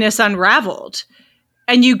happiness unraveled.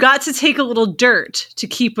 And you got to take a little dirt to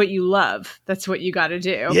keep what you love. That's what you got to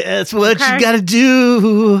do. Yeah, that's what you got to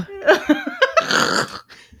do.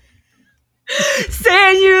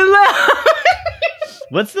 Saying you love.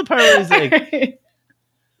 What's the part where he's like,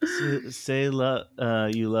 say you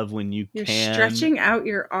love when you You're can. stretching out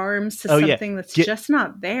your arms to something that's just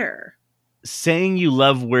not there. Saying you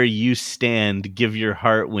love where you stand, give your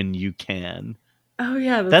heart when you can. Oh,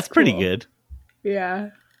 yeah. That's cool. Pretty good. Yeah.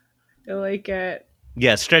 I like it.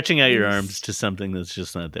 Yeah, stretching out your arms to something that's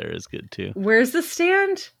just not there is good too. Where's the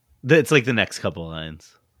stand? It's like the next couple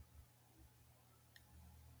lines.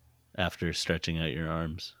 After stretching out your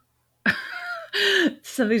arms.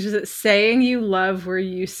 Something's just saying you love where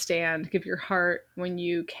you stand. Give your heart when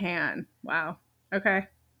you can. Wow. Okay.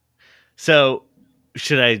 So,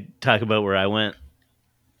 should I talk about where I went?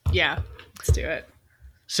 Yeah, let's do it.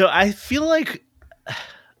 So I feel like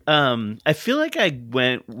I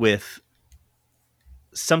went with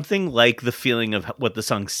something like the feeling of what the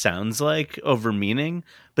song sounds like over meaning.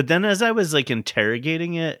 But then as I was like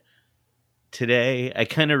interrogating it today, I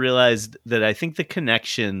kind of realized that I think the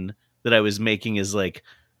connection that I was making is like,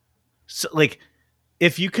 so, like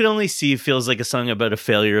If You Could Only See feels like a song about a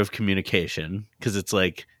failure of communication. Cause it's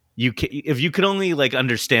like, if you could only like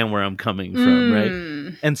understand where I'm coming from.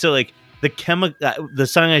 Right. And so like the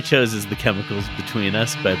song I chose is The Chemicals Between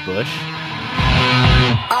Us by Bush.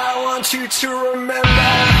 I want you to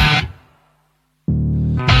remember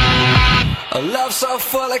a love so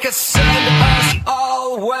full it could send us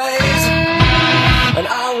always. And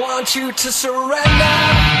I want you to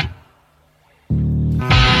surrender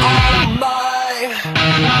all my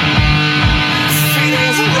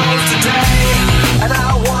feelings rose today. And I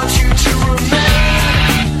want you to remember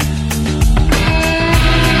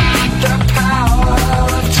the power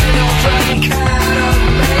of children can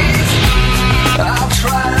amaze. I'll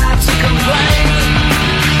try not to complain.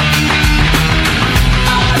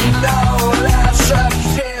 I know that's a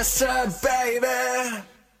kisser, baby.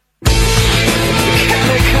 The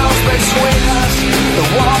chemicals between us, the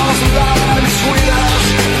walls of love between us,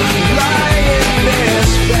 lying in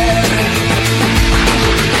this bed.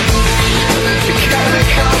 The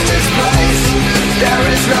chemicals displaced, there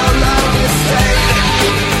is no longer state,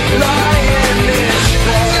 lying in this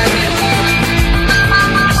bed.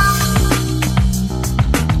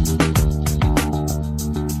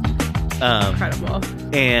 Incredible.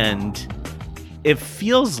 And it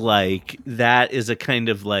feels like that is a kind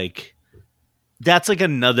of like, that's like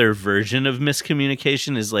another version of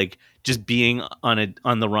miscommunication, is like just being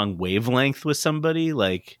on the wrong wavelength with somebody,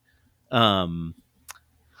 like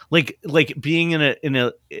being in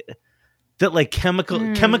a that like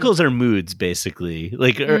chemicals are moods basically,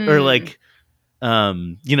 like or like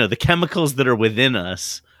the chemicals that are within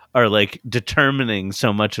us are like determining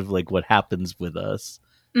so much of like what happens with us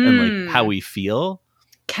and like how we feel.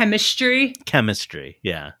 Chemistry.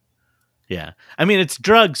 Yeah. I mean, it's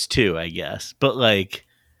drugs too, I guess, but like,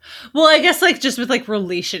 well, I guess like just with like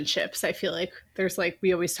relationships, I feel like there's like,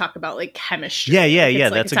 we always talk about like chemistry. Yeah.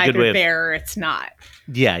 Like, That's it's a good way of there or it's not.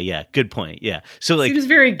 Yeah. Good point. Yeah. So like, seems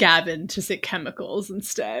very Gavin to say chemicals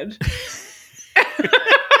instead.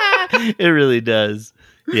 It really does.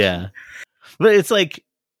 Yeah. But it's like,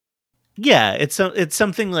 yeah, it's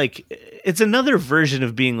something like, it's another version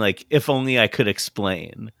of being like, if only I could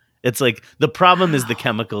explain. It's like, the problem is the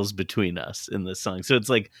chemicals between us in this song. So it's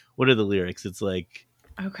like, what are the lyrics? It's like,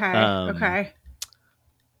 okay.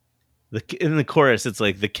 In the chorus, it's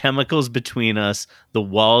like the chemicals between us, the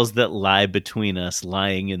walls that lie between us,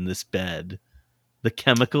 lying in this bed. The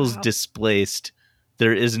chemicals Wow. displaced.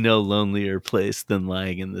 There is no lonelier place than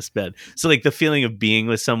lying in this bed. So like the feeling of being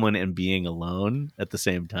with someone and being alone at the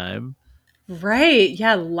same time. Right.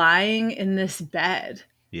 Yeah. Lying in this bed.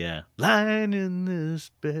 Yeah. Lying in this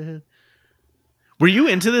bed. Were you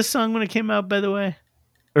into this song when it came out, by the way?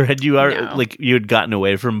 Or had you No. like you had gotten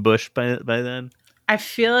away from Bush by then? I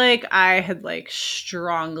feel like I had like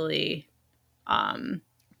strongly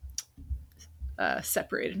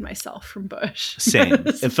separated myself from Bush. Same. at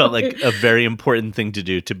this It felt point. like a very important thing to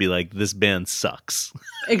do, to be like, this band sucks.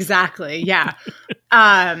 Exactly. Yeah.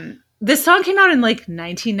 This song came out in like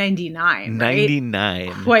 1999, right?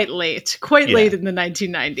 99. Quite late Yeah. in the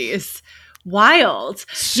 1990s. Wild.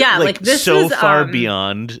 So, Yeah, like this so was far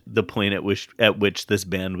beyond the point at which this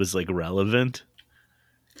band was like relevant.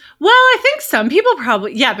 Well, I think some people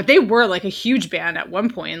probably, yeah, but they were like a huge band at one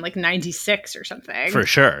point, like 96 or something. For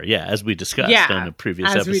sure. Yeah, as we discussed on a previous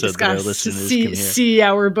as we episode that our discussed, listeners can hear. see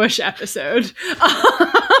our Bush episode.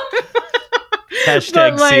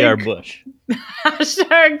 Hashtag But, see our like, Bush.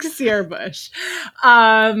 Hashtag see our Bush.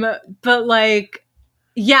 But like,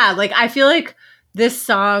 yeah, like I feel like this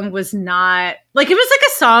song was not, like it was like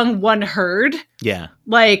a song one heard, Yeah.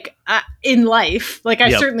 like in life. Like I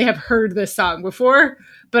Yep. certainly have heard this song before,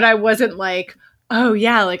 but I wasn't like, oh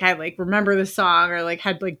yeah, like I like remember the song or like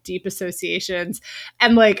had like deep associations.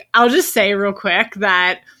 And like I'll just say real quick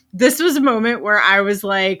that this was a moment where I was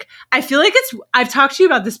like, I feel like I've talked to you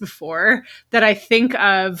about this before, that I think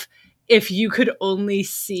of If You Could Only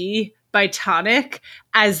See by Tonic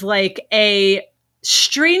as like a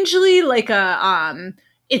strangely like a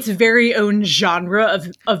its very own genre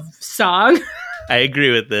of song. I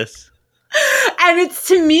agree with this. And it's,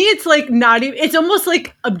 to me, it's like not even, it's almost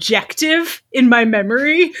like objective in my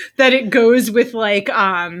memory that it goes with like,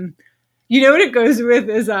 you know what it goes with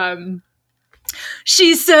is,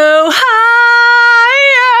 she's so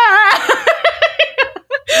high.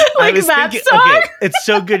 Like that song. Okay, it's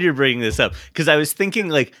so good you're bringing this up, because I was thinking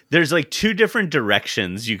like there's like two different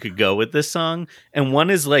directions you could go with this song, and one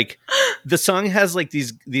is like the song has like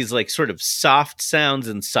these like sort of soft sounds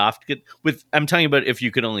and I'm talking about If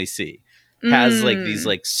You Could Only See. Has like these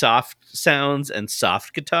like soft sounds and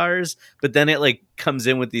soft guitars, but then it like comes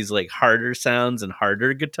in with these like harder sounds and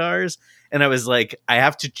harder guitars, and I was like, I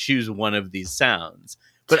have to choose one of these sounds.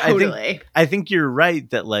 But Totally. I think you're right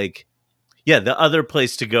that like, yeah, the other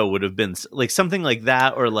place to go would have been like something like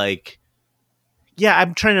that, or like, yeah,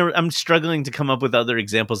 I'm struggling to come up with other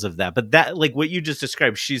examples of that, but that, like what you just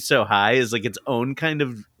described, She's So High, is like its own kind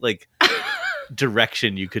of like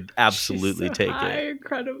direction you could absolutely She's so take high, it.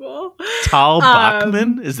 Incredible. Tal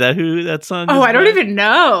Bachman, is that who that song is? Oh, I don't by? even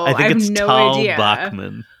know. I think have it's no Tal idea.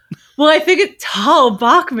 Bachman. Well, I think it's Tal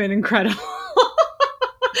Bachman. Incredible.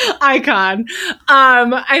 Icon.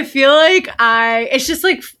 I feel like it's just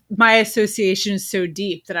like my association is so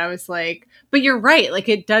deep that I was like, but you're right. Like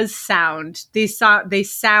it does sound, they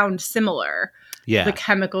sound similar. Yeah. The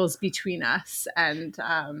chemicals between us and,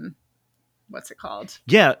 what's it called?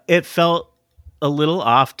 Yeah. It felt a little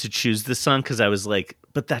off to choose this song, because I was like,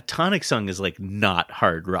 but that Tonic song is like not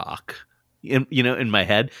hard rock, in my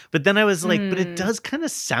head. But then I was like, but it does kind of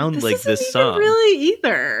sound like this isn't song. even really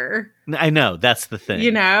either. I know, that's the thing.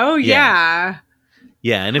 Yeah.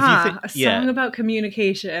 Yeah, and if you think, a song about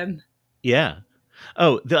communication. Yeah.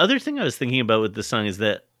 Oh, the other thing I was thinking about with the song is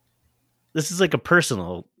that this is like a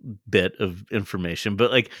personal bit of information,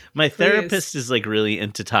 but like my therapist is like really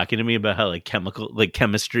into talking to me about how like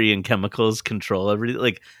chemistry and chemicals control everything.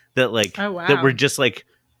 Like that, like Oh, wow. that we're just like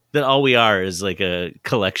that. All we are is like a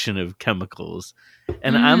collection of chemicals,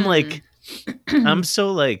 and I'm like, I'm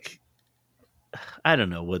so like, I don't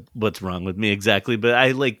know what's wrong with me exactly, but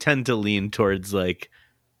I like tend to lean towards like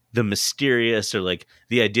the mysterious, or like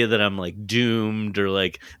the idea that I'm like doomed, or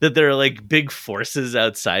like that there are like big forces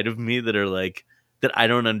outside of me that are like that I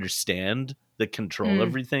don't understand, that control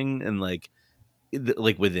everything, and like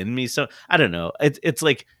within me. So I don't know. It's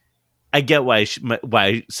like I get why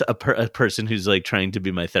a person who's like trying to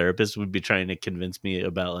be my therapist would be trying to convince me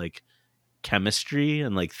about like chemistry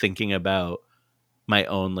and like thinking about my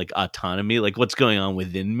own like autonomy, like what's going on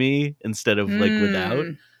within me instead of like without.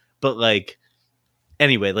 But like,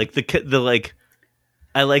 anyway, like the like,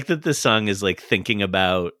 I like that this song is like thinking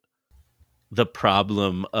about the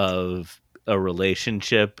problem of a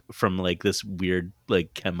relationship from like this weird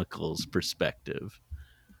like chemicals perspective.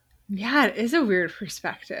 Yeah, it is a weird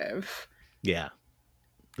perspective. Yeah.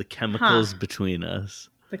 The chemicals between us.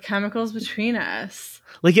 The chemicals between us.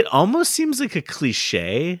 Like it almost seems like a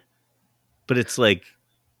cliche, but it's like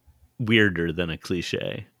weirder than a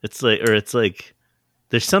cliche. It's like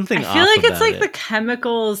there's something I feel off like it's about like it. the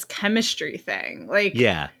chemicals chemistry thing. Like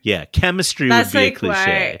Yeah. Chemistry would that's be a like cliche.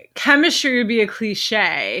 why chemistry would be a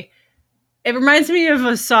cliche. It reminds me of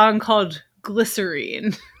a song called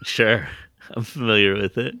Glycerine. Sure. I'm familiar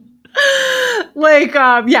with it. Like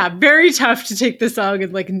yeah, very tough to take the song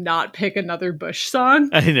and like not pick another Bush song.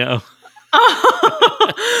 I know.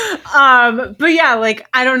 But yeah, like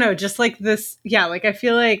I don't know, just like this, yeah, like I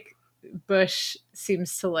feel like Bush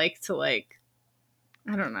seems to like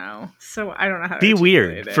I don't know. So I don't know how to Be weird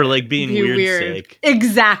articulate it. for like being weird sake.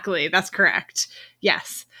 Exactly. That's correct.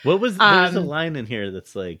 Yes. What was there's a line in here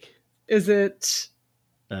that's like Is it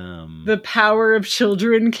the power of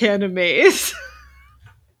children can amaze?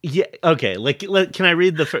 Yeah, okay. Can I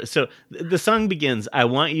read the first? So the song begins, I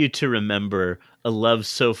want you to remember a love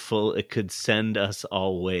so full it could send us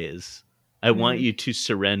all ways. I want you to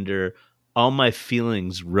surrender all my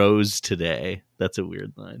feelings rose today. That's a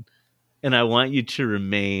weird line. And I want you to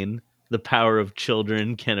remain. The power of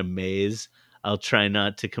children can amaze. I'll try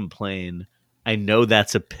not to complain. I know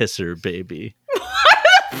that's a pisser, baby. What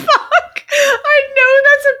the fuck? I know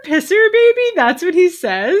that's a pisser, baby. That's what he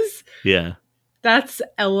says. Yeah. That's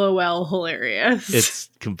LOL hilarious. It's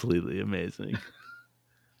completely amazing.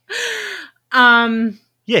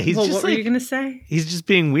 Yeah, he's just what were you gonna say? He's just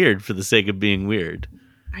being weird for the sake of being weird.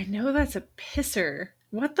 I know that's a pisser.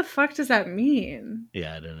 What the fuck does that mean?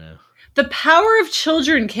 Yeah, I don't know. The power of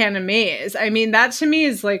children can amaze. I mean, that to me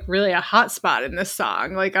is like really a hot spot in this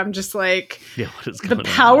song. Like, I'm just like, yeah, what is going on? The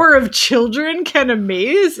power of children can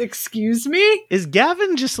amaze? Excuse me? Is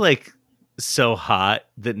Gavin just like so hot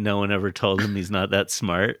that no one ever told him he's not that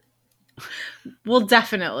smart? Well,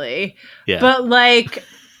 definitely. Yeah. But like,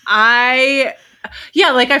 I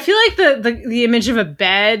feel like the image of a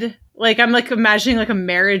bed, like I'm like imagining like a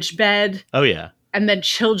marriage bed. Oh yeah. And then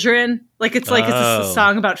children. Like it's like, is this a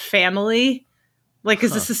song about family? Like,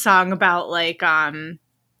 is this a song about like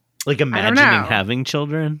imagining having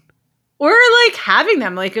children? Or like having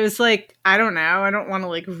them? Like it was like, I don't know. I don't want to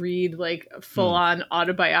like read like full on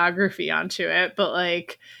autobiography onto it, but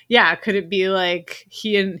like, yeah, could it be like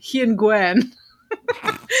he and Gwen?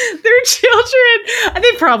 Their children.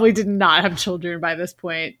 They probably did not have children by this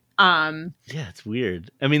point. Yeah, it's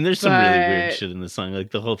weird. I mean, there's some really weird shit in the song.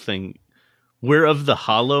 Like the whole thing. We're of the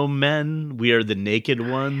hollow men. We are the naked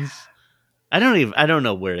ones. I don't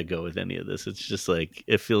know where to go with any of this. It's just like,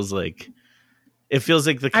 it feels like the kind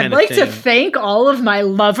of thing. I'd like to thank all of my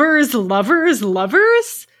lovers.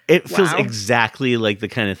 It feels exactly like the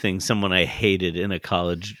kind of thing someone I hated in a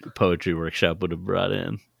college poetry workshop would have brought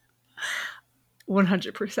in.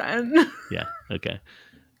 100%. Yeah. Okay.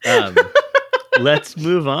 Let's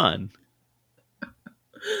move on.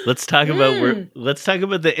 Let's talk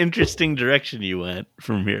about the interesting direction you went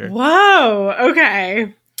from here. Whoa.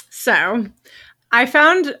 Okay. So I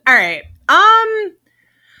found, all right.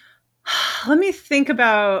 Let me think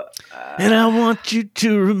about. And I want you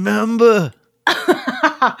to remember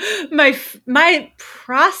my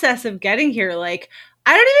process of getting here. Like,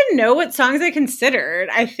 I don't even know what songs I considered.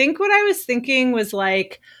 I think what I was thinking was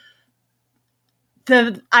like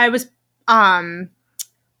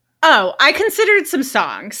I considered some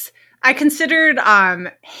songs. I considered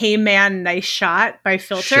Hey Man, Nice Shot by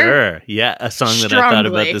Filter. Sure. Yeah, a song that I thought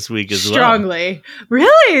about this week as well. Strongly.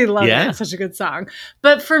 Really love it. It's such a good song.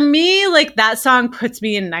 But for me, like that song puts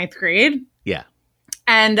me in 9th grade. Yeah.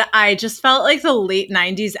 And I just felt like the late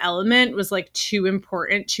 90s element was like too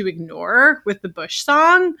important to ignore with the Bush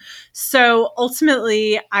song. So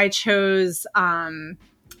ultimately I chose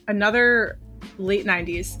another late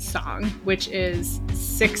 90s song, which is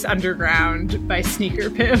 6 Underground by Sneaker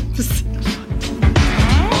Pimps.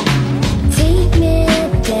 Take me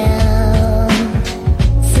down,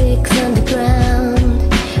 6 underground,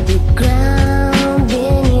 the ground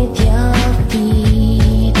beneath your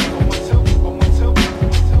feet,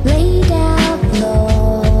 laid out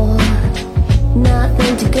low,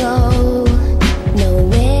 nothing to go,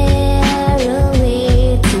 nowhere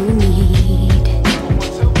away to meet.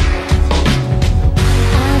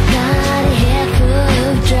 I've got a head full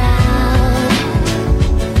of drought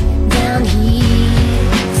down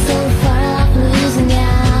here, so far off losing out.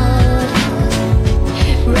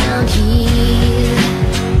 Round here,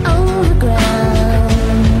 on the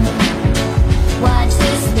ground, watch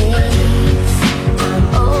this space. I'm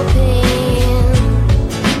open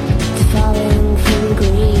to falling from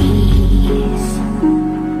grace.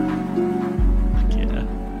 Yeah.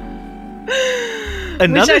 Which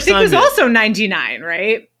Another I think song was that- also 99,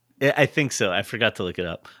 right? I think so. I forgot to look it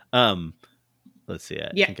up. Let's see.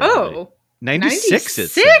 I Yeah. think I have it. 96 it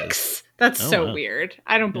says. 96? That's Oh, so wow. weird.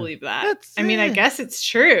 I don't believe that. That's- I mean, I guess it's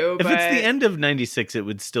true. If but it's the end of 96, it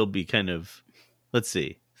would still be kind of, let's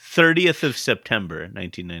see, 30th of September,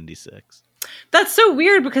 1996. That's so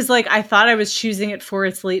weird because like I thought I was choosing it for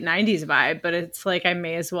its late 90s vibe, but it's like I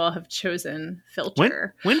may as well have chosen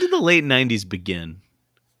Filter. When did the late 90s begin?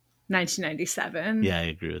 1997. Yeah, I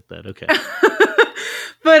agree with that. Okay.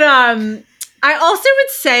 But I also would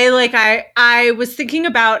say like I was thinking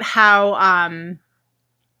about how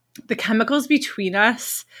The Chemicals Between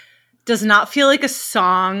Us does not feel like a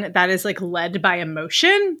song that is like led by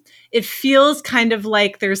emotion. It feels kind of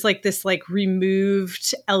like there's like this like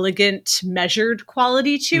removed, elegant, measured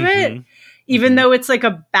quality to it, even though it's like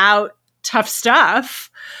about tough stuff,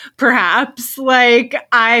 perhaps. Like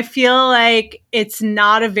I feel like it's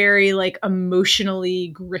not a very like emotionally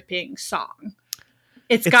gripping song.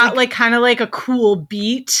 It's got like kind of like a cool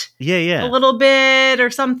beat, Yeah. a little bit or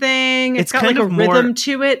something. It's got kind like a of more- rhythm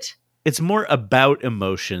to it. It's more about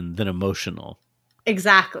emotion than emotional.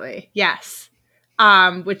 Exactly. Yes.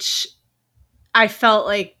 Which I felt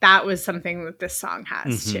like that was something that this song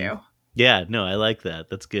has too. Yeah, no, I like that.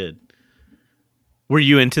 That's good. Were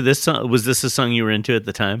you into this song? Was this a song you were into at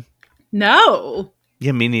the time? No.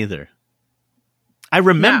 Yeah, me neither. I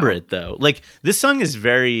remember No. it though. Like this song is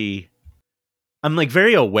I'm like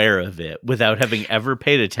very aware of it without having ever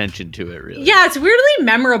paid attention to it really. Yeah, it's weirdly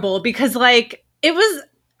memorable because like it was,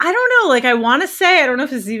 I don't know, like I want to say, I don't know if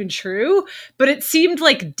this is even true, but it seemed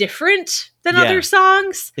like different than Yeah. other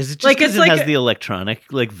songs. Is it just Like, because it's it like has a- the electronic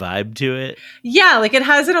like vibe to it? Yeah, like it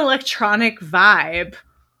has an electronic vibe,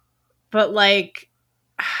 but like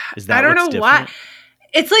Is that I don't what's know why. different?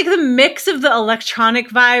 It's like the mix of the electronic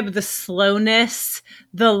vibe, the slowness,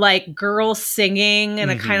 the like girl singing in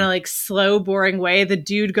a Mhm. kind of like slow, boring way. The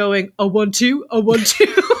dude going, a 1-2, a 1-2.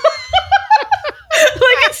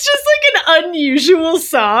 Like it's just like an unusual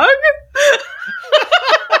song.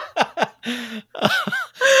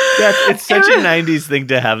 It's such a 90s thing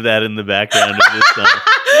to have that in the background of this song.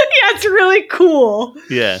 Yeah, it's really cool.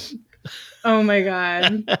 Yeah. Oh my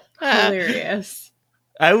God. Hilarious.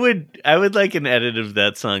 I would like an edit of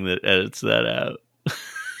that song that edits that out.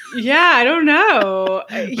 Yeah, I don't know.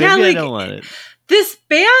 Maybe Yeah, I like don't want it. this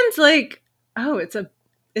band's like, oh, it's a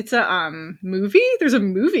movie. There's a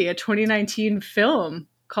movie, a 2019 film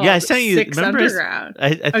called Yeah, I sent you. Six remember Underground.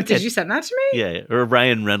 I think Oh, did you send that to me? Yeah, or a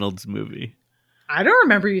Ryan Reynolds movie. I don't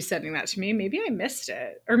remember you sending that to me. Maybe I missed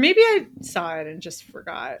it, or maybe I saw it and just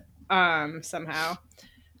forgot somehow.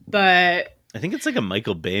 But I think it's like a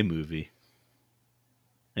Michael Bay movie.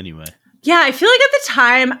 Anyway, yeah, I feel like at the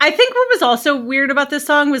time, I think what was also weird about this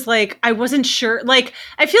song was like, I wasn't sure. Like,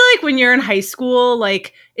 I feel like when you're in high school,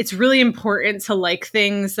 like, it's really important to like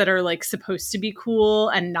things that are like supposed to be cool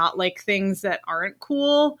and not like things that aren't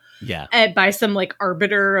cool yeah, by some like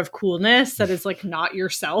arbiter of coolness that is like not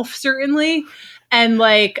yourself, certainly. And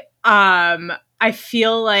like, I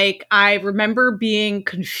feel like I remember being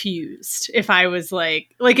confused if I was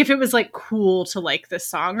like if it was like cool to like this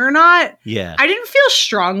song or not. yeah. I didn't feel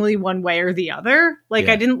strongly one way or the other. Like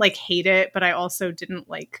Yeah. I didn't like hate it, but I also didn't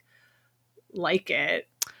like it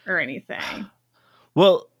or anything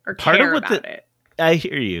Well, or part care of what about it. I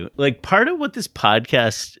hear you. Like part of what this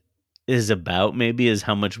podcast is about, maybe, is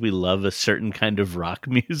how much we love a certain kind of rock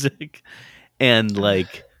music, and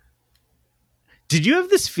like. Did you have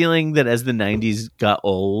this feeling that as the 90s got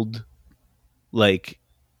old, like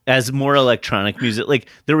as more electronic music, like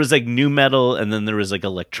there was like new metal and then there was like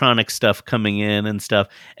electronic stuff coming in and stuff,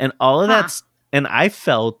 and all of that's, and I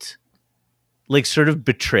felt like sort of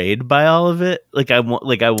betrayed by all of it. Like I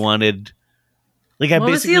wanted, like I What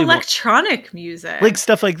was the basically electronic music? like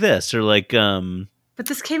stuff like this, or like but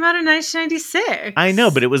this came out in 1996. I know,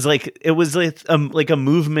 but it was like a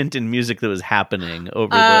movement in music that was happening over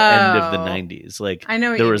the end of the Oh. 90s. Like I know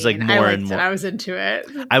what there you was like mean. more I and liked more. it. I was into it.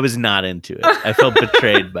 I was not into it. I felt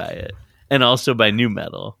betrayed by it, and also by new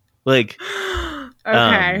metal. Like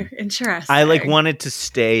Okay, interesting. I like wanted to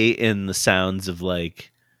stay in the sounds of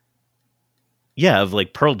like, yeah, of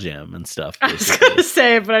like Pearl Jam and stuff. I was basically. gonna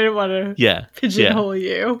say it, but I didn't want to Yeah, pigeonhole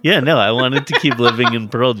you. yeah. No, I wanted to keep living in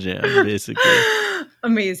Pearl Jam, basically.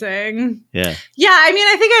 Amazing. Yeah, Yeah, I mean,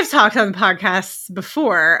 I think I've talked on the podcasts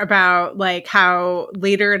before about like how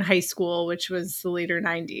later in high school, which was the later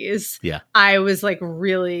 90s, Yeah. I was like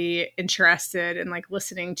really interested in like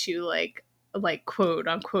listening to like quote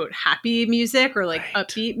unquote happy music or like Right.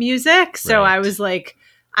 upbeat music. So Right.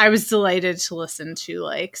 I was delighted to listen to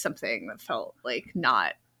like something that felt like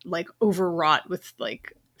not like overwrought with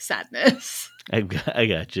like sadness. I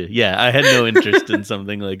got you. Yeah, I had no interest in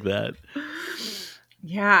something like that.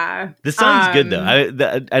 Yeah. The song's good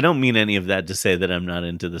though. I don't mean any of that to say that I'm not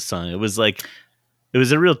into the song. It was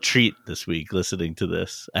a real treat this week listening to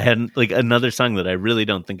this. I hadn't like another song that I really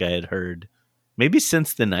don't think I had heard maybe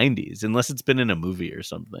since the 90s, unless it's been in a movie or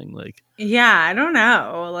something. Like, yeah, I don't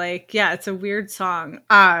know. Like, yeah, it's a weird song.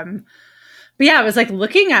 But yeah, I was like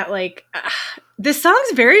looking at like this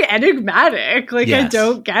song's very enigmatic. Like, I Yes.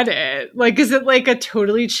 don't get it. Like, is it like a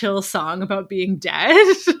totally chill song about being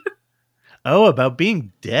dead? oh, about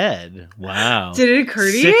being dead. Wow. Did it occur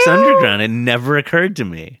to Six you? Underground. It never occurred to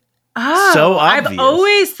me. Oh, So I've obvious.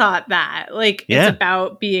 always thought that. Like, Yeah. it's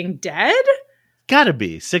about being dead. Gotta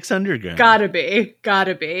be Six Underground. Gotta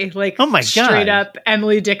be. Like, Oh my straight God. up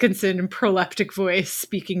Emily Dickinson proleptic voice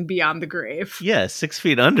speaking beyond the grave. Yeah, 6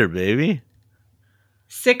 feet under, baby.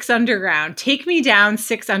 6 Underground. Take me down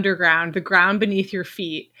 6 Underground, the ground beneath your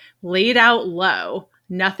feet, laid out low,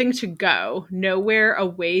 nothing to go, nowhere a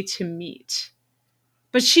way to meet.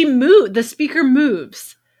 But the speaker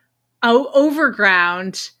moves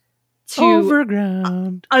overground to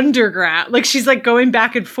Overground. underground. Like she's like going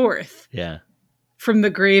back and forth Yeah. from the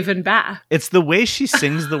grave and back. It's the way she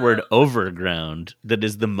sings the word overground that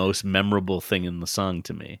is the most memorable thing in the song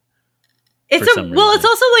to me. It's For some it's reason.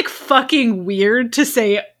 also like fucking weird to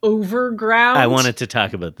say overground. I wanted to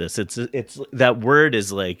talk about this. It's that word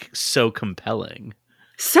is like so compelling.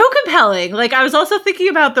 So compelling. Like I was also thinking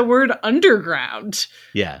about the word underground.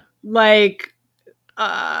 Yeah. Like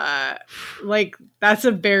that's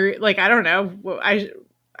a very like I don't know. I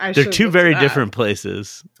They're should two look very it up. different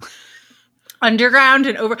places. Underground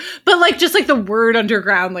and over, but like just like the word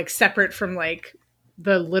underground, like separate from like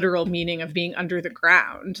the literal meaning of being under the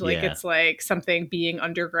ground. Like Yeah. it's like something being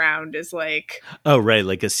underground is like Oh, right,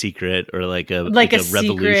 like a secret or like a secret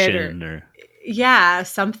revolution or yeah,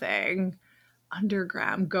 something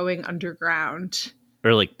underground, going underground.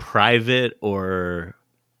 like private or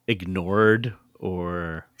ignored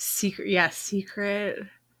or Secret, yeah, secret.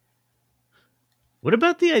 what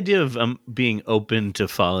about the idea of being open to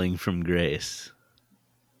falling from grace?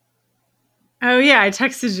 Oh yeah, I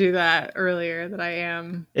texted you that earlier that I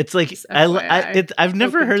am. It's like Just I've FYI,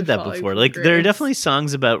 never open heard to that falling before. from Like there are grace. definitely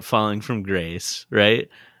songs about falling from grace, right?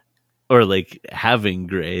 Or like having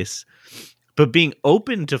grace, but being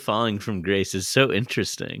open to falling from grace is so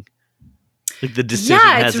interesting. Like the decision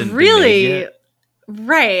Yeah, it's hasn't been really made yet.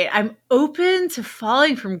 right. I'm open to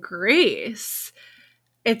falling from grace.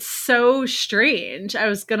 It's so strange. I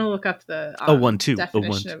was gonna look up the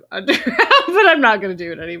definition of underground, but I'm not gonna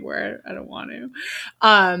do it anymore. I don't want to.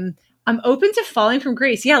 I'm open to falling from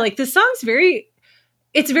grace. Yeah, like this song's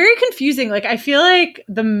it's very confusing. Like I feel like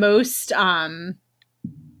the most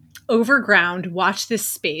overground, watch this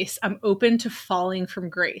space. I'm open to falling from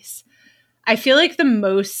grace. I feel like the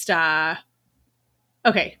most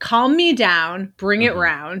okay, calm me down, bring it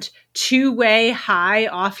round, 2-way high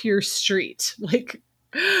off your street. Like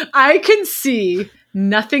I can see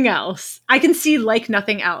nothing else. I can see like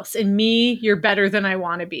nothing else. In me, you're better than I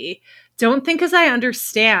want to be. Don't think because I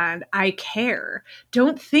understand, I care.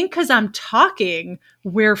 Don't think because I'm talking,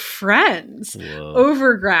 we're friends. Whoa.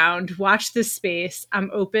 Overground, watch this space. I'm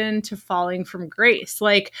open to falling from grace.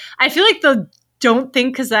 Like, I feel like the don't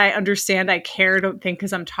think because I understand, I care. Don't think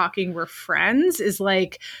because I'm talking, we're friends is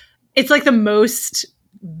like, it's like the most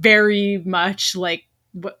very much like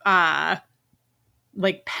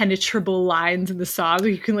penetrable lines in the song.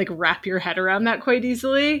 You can like wrap your head around that quite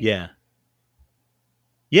easily. Yeah.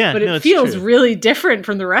 Yeah, But no, it it's feels true. really different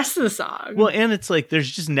from the rest of the song. Well, and it's like there's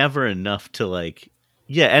just never enough to like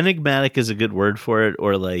enigmatic is a good word for it,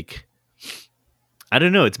 or like I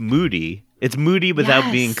don't know, it's moody. It's moody without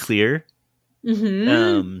Yes. being clear.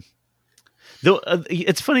 Mm-hmm. Though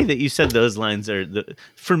it's funny that you said those lines are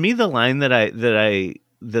for me the line that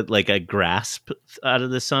I grasp out of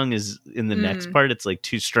the song is in the next part. It's like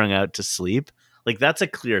too strung out to sleep. Like that's a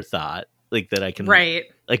clear thought. Like that I can Right.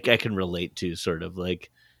 like I can relate to, sort of like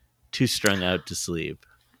too strung out to sleep.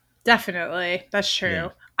 Definitely. That's true. Yeah.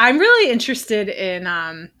 I'm really interested in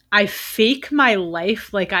I fake my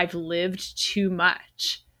life like I've lived too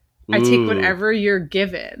much. I take Ooh. whatever you're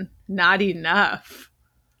given. Not enough.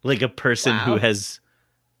 Like a person Wow.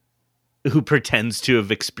 who pretends to have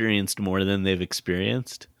experienced more than they've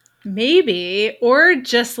experienced. Maybe. Or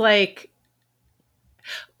just like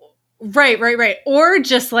Right. Or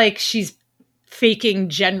just like she's faking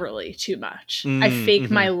generally too much. I fake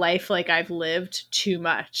my life like I've lived too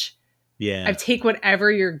much. Yeah. I take whatever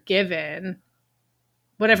you're given.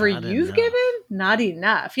 Whatever Not you've enough. given, not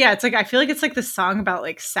enough. Yeah, it's like I feel like it's like the song about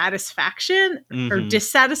like satisfaction or Mhm.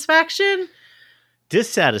 dissatisfaction.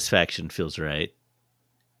 Dissatisfaction feels right.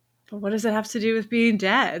 But what does it have to do with being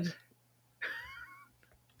dead?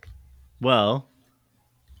 Well,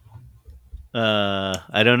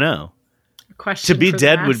 I don't know. Question To be for the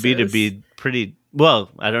dead would be to masses. be pretty.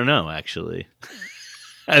 Well, I don't know actually.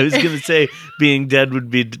 I was gonna say being dead would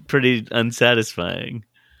be pretty unsatisfying,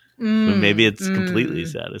 but maybe it's completely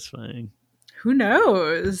satisfying. Who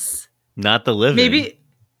knows? Not the living. Maybe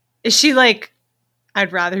is she like?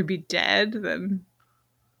 I'd rather be dead than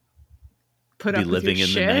put be up living in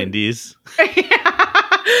with your the shit. 90s.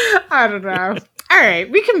 I don't know. All right,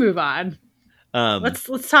 we can move on. Um,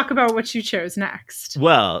 Let's talk about what you chose next.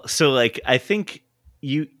 Well, so like I think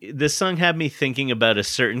this song had me thinking about a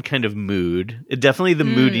certain kind of mood. Definitely the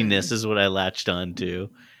moodiness is what I latched onto.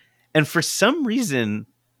 And for some reason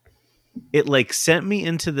it like sent me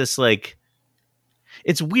into this like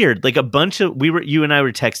it's weird. Like a bunch of you and I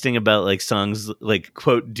were texting about like songs like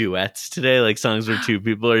quote duets today, like songs where two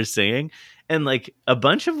people are singing. And like a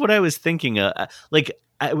bunch of what I was thinking like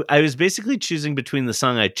I was basically choosing between the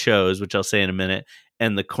song I chose, which I'll say in a minute,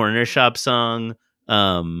 and the Corner Shop song,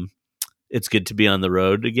 It's Good to Be on the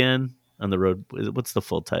Road Again. On the Road, what's the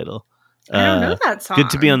full title? I don't know that song.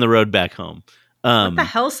 Good to Be on the Road Back Home. What the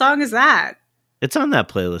hell song is that? It's on that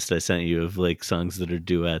playlist I sent you of like songs that are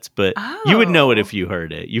duets, but you would know it if you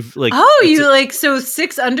heard it. You've like so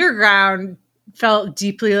Six Underground felt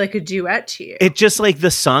deeply like a duet to you. It just like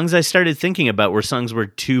the songs I started thinking about were songs where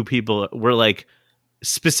two people were like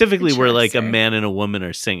specifically where like a man and a woman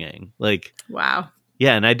are singing. Like wow.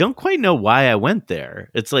 Yeah, and I don't quite know why I went there.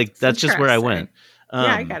 It's like that's just where I went.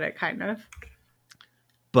 Yeah, I get it kind of.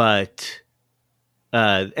 But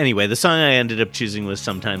anyway, the song I ended up choosing was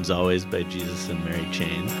Sometimes Always by Jesus and Mary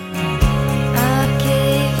Chain. I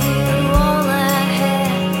gave you all I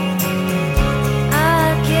had.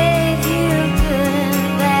 I gave you good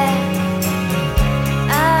and bad.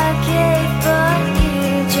 I gave, but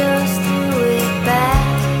you just threw it back.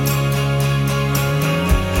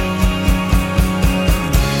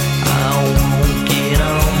 I won't get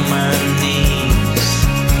on my knees.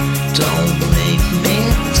 Don't make me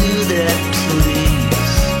do that,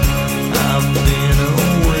 please. I've been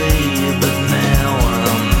away, but now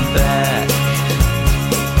I'm back.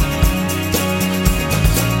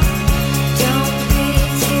 Don't be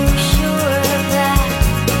too sure of that.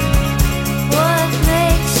 What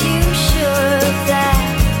makes you sure of that?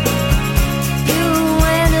 You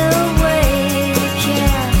went away, you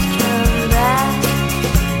can't come back.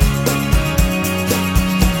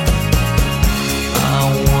 I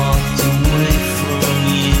walked away from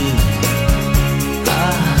you.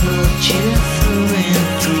 I hurt you through and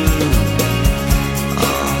through.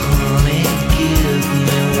 Oh, honey, give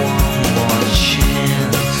me one more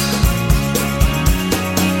chance.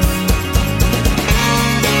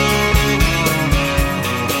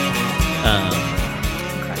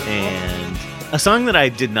 And a song that I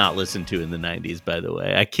did not listen to in the 90s, by the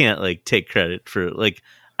way. I can't like take credit for like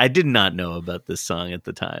I did not know about this song at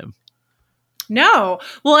the time. No.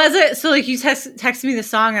 Well, so like you texted me the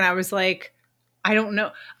song and I was like, I don't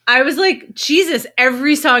know. I was like, Jesus,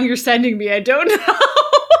 every song you're sending me, I don't know.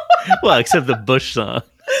 Well, except the Bush song.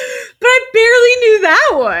 But I barely knew that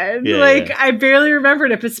one. Yeah, I barely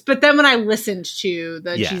remembered it. But then when I listened to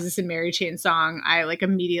the Yeah. Jesus and Mary Chain song, I like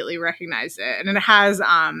immediately recognized it. And it has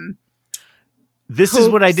This is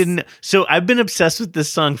what I Hopes. didn't. So I've been obsessed with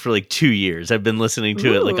this song for like 2 years. I've been listening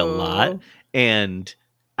to it like a lot, Ooh. and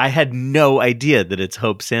I had no idea that it's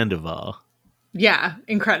Hope Sandoval. yeah,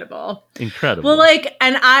 incredible. Incredible.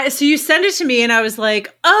 Well, so you sent it to me and I was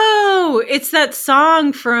like, oh, it's that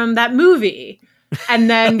song from that movie. And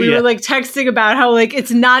then we Yeah. were like texting about how like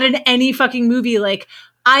it's not in any fucking movie. Like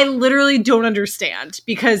I literally don't understand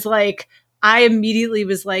because like I immediately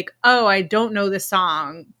was like, oh, I don't know this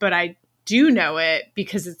song, but I do know it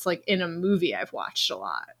because it's like in a movie I've watched a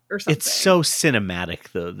lot or something. it's so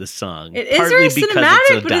cinematic, though. The song It is very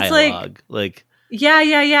cinematic, but it's like- dialogue. Like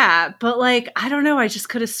Yeah. But like, I don't know. I just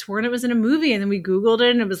could have sworn it was in a movie. And then we Googled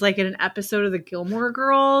it and it was like in an episode of the Gilmore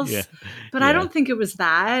Girls. Yeah. But Yeah. I don't think it was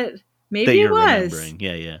that. that Maybe it you're was. remembering.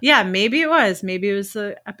 Yeah. Yeah, maybe it was. Maybe it was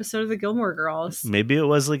the episode of the Gilmore Girls. Maybe it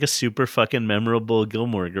was like a super fucking memorable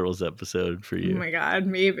Gilmore Girls episode for Oh you. my God,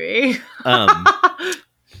 maybe.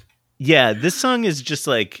 Yeah, this song is just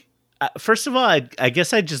like. First of all, I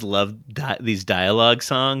guess I just love these dialogue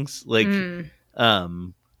songs. Like,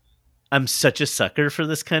 I'm such a sucker for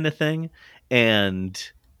this kind of thing, and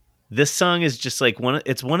this song is just like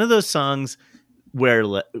it's one of those songs where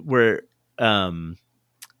like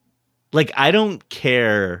I don't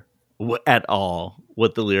care at all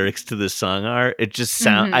what the lyrics to this song are. It just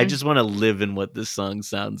sound. I just want to live in what this song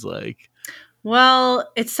sounds like. Well,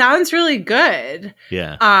 it sounds really good.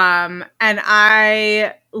 Yeah. And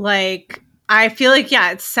I I feel like,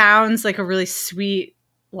 yeah, it sounds like a really sweet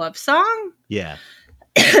love song. Yeah.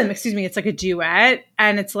 Excuse me. It's like a duet,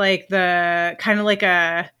 and it's like the kind of like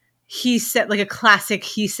a he said, like a classic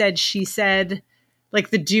he said, she said, like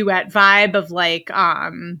the duet vibe of like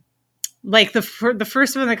the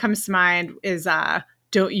first one that comes to mind is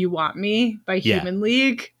Don't You Want Me by Yeah. Human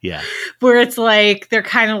League, Yeah. where it's like they're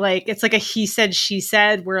kind of like, it's like a he said, she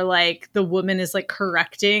said, where like the woman is like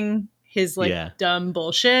correcting his like Yeah. dumb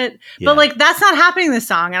bullshit. Yeah. But like that's not happening in this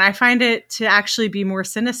song, and I find it to actually be more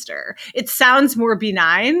sinister. It sounds more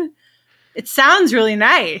benign. It sounds really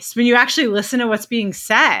nice when you actually listen to what's being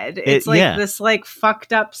said. It's like yeah. this like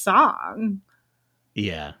fucked up song.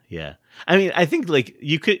 Yeah. Yeah. I mean, I think like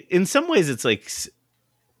you could, in some ways, it's like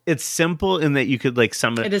it's simple in that you could like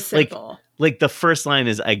sum it. It is simple. Like the first line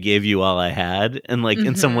is "I gave you all I had," and like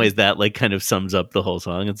in some Mhm. ways that like kind of sums up the whole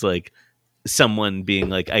song. It's like someone being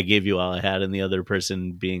like, "I gave you all I had," and the other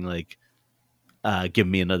person being like, "Give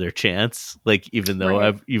me another chance." Like even though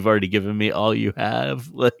Right. you've already given me all you have.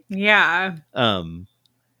 Like Yeah.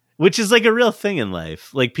 which is like a real thing in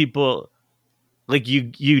life. Like people, like you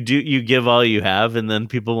give all you have, and then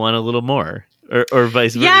people want a little more, or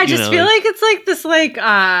vice versa. Yeah, I you just know, feel like it's like this like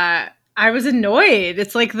I was annoyed.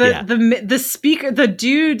 It's like Yeah. the speaker, the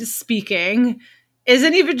dude speaking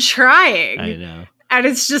isn't even trying. I know. And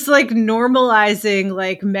it's just like normalizing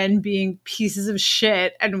like men being pieces of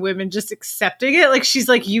shit and women just accepting it. Like she's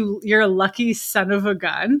like, you're a lucky son of a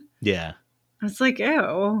gun. Yeah. I was like,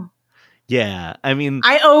 ew. Yeah. I mean,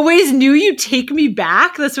 I always knew you'd take me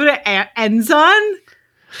back. That's what it ends on.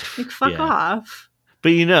 Like, fuck Yeah. off.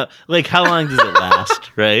 but you know, like how long does it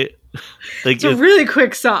last, right? Like, It's a really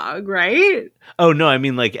quick song, right? oh no, I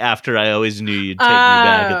mean, like after I always knew you'd take me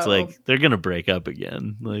back, it's Oh. like they're gonna break up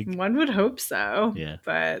again. Like, One would hope so. Yeah.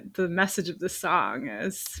 But the message of the song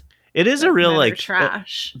is it is that a real men are like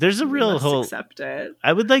trash. there's a We real must whole. accept it.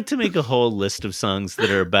 I would like to make a whole list of songs that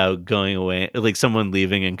are about going away, like someone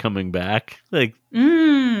leaving and coming back. Like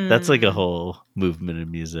that's like a whole movement in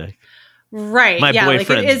music. right. My yeah, boyfriend's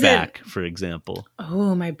like it isn't, back, for example.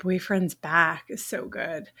 Oh, my boyfriend's back is so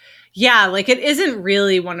good. Yeah, like it isn't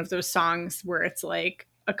really one of those songs where it's like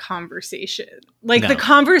a conversation. Like No, the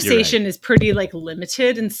conversation is pretty like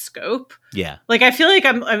limited in scope. Yeah. Like I feel like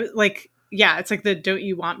I'm like, yeah, it's like the "Don't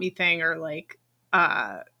You Want Me" thing, or like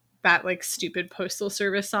that like stupid postal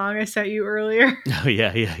service song I sent you earlier. Oh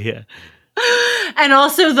yeah, yeah, yeah. And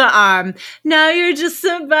also the "Now You're Just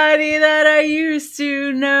Somebody That I Used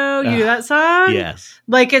to Know." You know that song? Yes.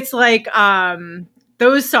 Like it's like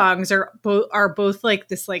those songs are both like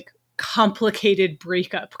this like complicated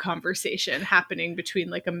breakup conversation happening between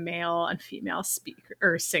like a male and female speaker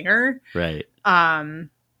or singer. Right.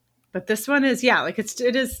 But this one is, yeah, like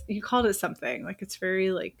it is, you called it something, like it's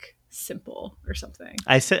very like simple or something.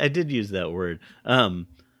 I did use that word.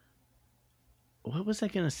 What was I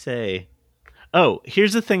gonna say? Oh,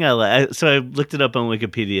 here's the thing I like. So I looked it up on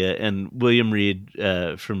Wikipedia, and William Reed,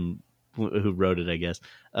 from who wrote it, I guess,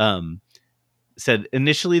 said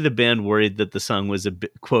initially the band worried that the song was a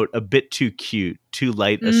bit, quote, a bit too cute, too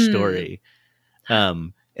light a story.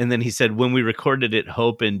 And then he said, when we recorded it,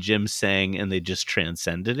 Hope and Jim sang, and they just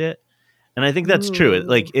transcended it. And I think that's true. It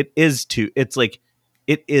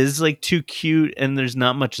is like too cute, and there's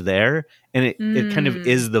not much there, and it kind of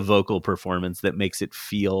is the vocal performance that makes it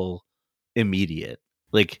feel immediate,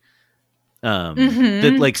 like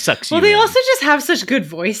that like sucks you Well, they in. also just have such good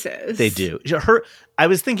voices. They do. I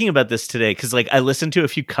was thinking about this today because like I listened to a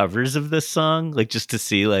few covers of this song, like just to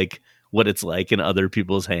see like what it's like in other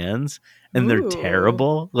people's hands, and they're Ooh.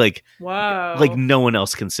 terrible. Like Wow. like no one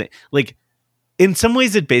else can sing. Like in some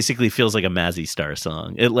ways, it basically feels like a Mazzy Star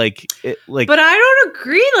song. It like. But I don't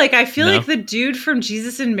agree. Like I feel No? like the dude from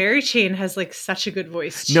Jesus and Mary Chain has like such a good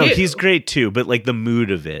voice too. No, he's great too, but like the mood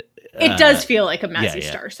of it. It does feel like a Mazzy yeah.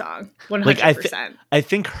 Star song. 100%. Like I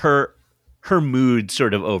think her mood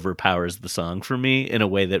sort of overpowers the song for me in a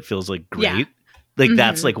way that feels like great. Yeah. Like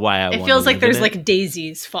that's like why I. It wanna feels like live in there's it. like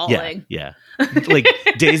daisies falling. Yeah. Like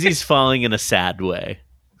daisies falling in a sad way.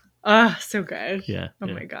 Oh, so good. Yeah. Oh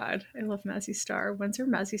yeah. my God. I love Mazzy Star. When's our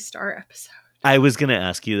Mazzy Star episode? I was going to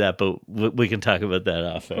ask you that, but we can talk about that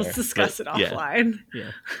off air. Let's discuss it But, yeah. offline.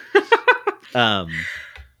 Yeah.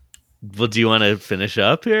 Well, do you want to finish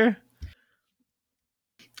up here?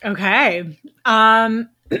 Okay. All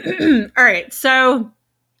right. So,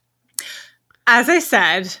 as I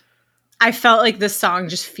said, I felt like this song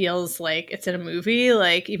just feels like it's in a movie.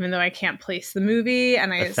 Like, even though I can't place the movie,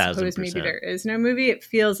 and I 1,000%. suppose maybe there is no movie, it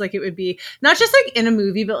feels like it would be not just like in a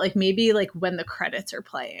movie, but like maybe like when the credits are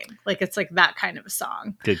playing. Like, it's like that kind of a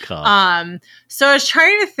song. Good call. So I was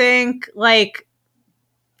trying to think, like,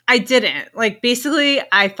 I didn't. Like, basically,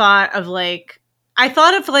 I thought of like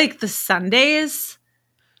the Sundays.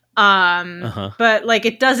 But like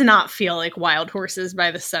it does not feel like Wild Horses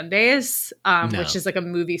by the Sundays, No. which is like a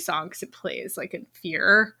movie song because it plays like in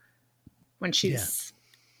Fear when she's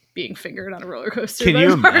being fingered on a roller coaster. Can by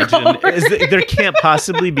you Mark imagine? Wahlberg. There can't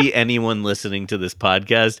possibly be anyone listening to this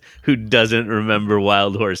podcast who doesn't remember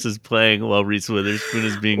Wild Horses playing while Reese Witherspoon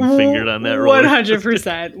is being fingered on that roller coaster.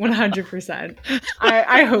 100%.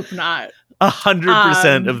 I hope not.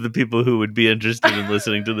 100% of the people who would be interested in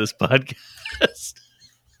listening to this podcast.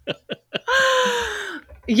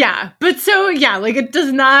 Yeah, but so yeah, like it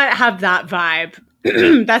does not have that vibe.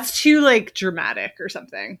 That's too like dramatic or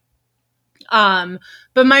something.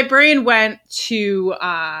 But my brain went to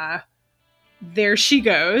There She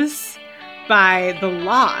Goes by The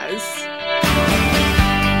Laws.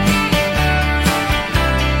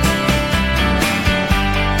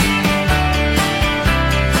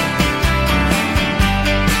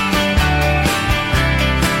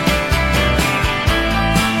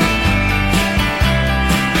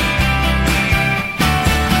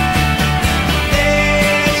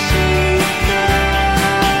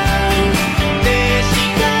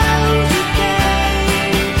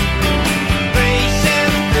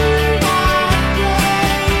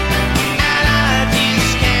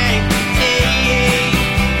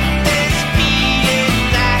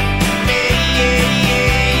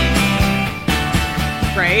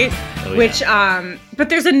 Which, but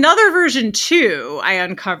there's another version too I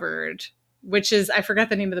uncovered, which is, I forgot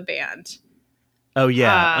the name of the band. Oh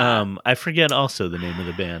yeah, I forget also the name of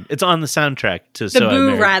the band. It's on the soundtrack to the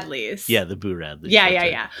Boo Radleys. Yeah, the Boo Radleys.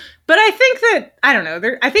 Yeah. But I think that, I don't know,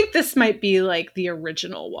 I think this might be like the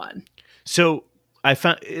original one. So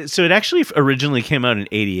it actually originally came out in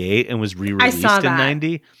 88 and was re-released in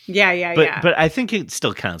 90. Yeah. But I think it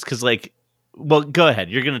still counts because like, well, go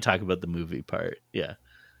ahead. You're going to talk about the movie part. Yeah.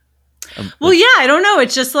 Well, yeah, I don't know.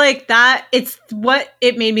 It's just like that. It's what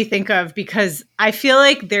it made me think of because I feel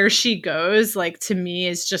like There She Goes, like to me,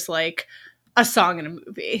 is just like a song in a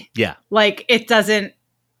movie. Yeah. Like it doesn't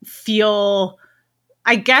feel,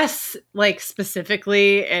 I guess, like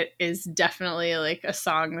specifically, it is definitely like a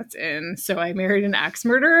song that's in So I Married an Axe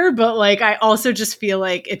Murderer. But like, I also just feel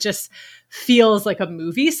like it just feels like a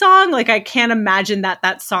movie song. Like I can't imagine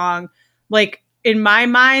that song, like, in my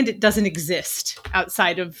mind, it doesn't exist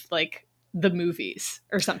outside of like the movies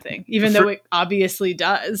or something, even though it obviously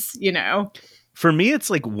does, you know? For me, it's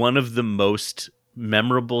like one of the most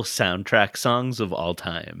memorable soundtrack songs of all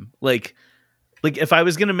time. Like if I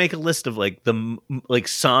was going to make a list of like the like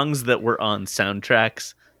songs that were on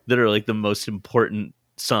soundtracks that are like the most important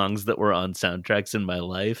songs that were on soundtracks in my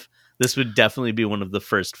life, this would definitely be one of the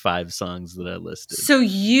first 5 songs that I listed. So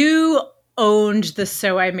you owned the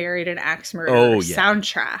So I Married an Axe Murderer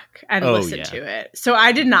soundtrack and listened to it. So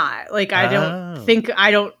I did not. Like I don't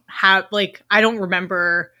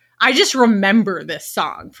remember. I just remember this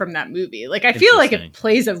song from that movie. Like I feel like it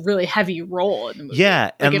plays a really heavy role in the movie.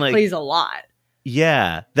 Yeah, like it plays a lot.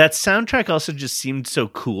 Yeah, that soundtrack also just seemed so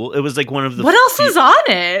cool. It was like one of the What else is on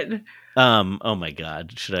it? Oh my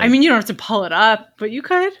god, should I? I mean, you don't have to pull it up, but you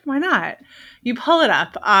could. Why not? You pull it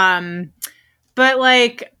up. But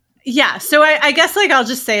like, yeah. So I guess like I'll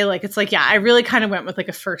just say like it's like yeah, I really kind of went with like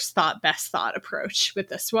a first thought, best thought approach with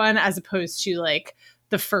this one, as opposed to like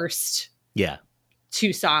the first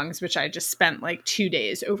 2 songs, which I just spent like 2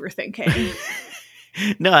 days overthinking.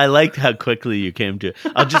 No, I liked how quickly you came to it.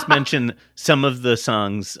 I'll just mention some of the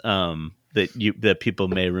songs that people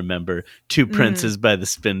may remember. Two Princes by the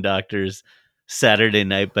Spin Doctors, Saturday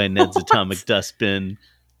Night by Ned's Atomic Dustbin,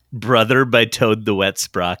 Brother by Toad the Wet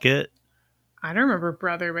Sprocket. I don't remember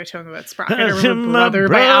Brother by Toad the Wet Sprocket. I remember Brother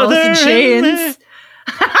by Alice in Chains.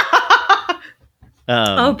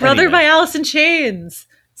 Brother by Alice in Chains.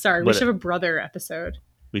 Sorry, we should have a Brother episode.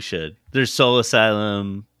 We should. There's Soul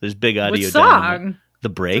Asylum. There's Big Audio. What song? Dynamite. The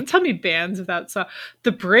Break. Don't tell me bands without song.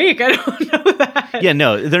 The Break. I don't know that. Yeah,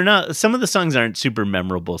 no, they're not. Some of the songs aren't super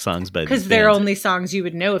memorable songs by these bands. Because they're only songs you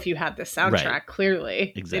would know if you had the soundtrack. Right.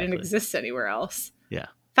 Clearly, exactly. They didn't exist anywhere else. Yeah.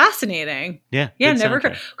 Fascinating. Yeah. Never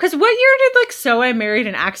heard. Because what year did like So I Married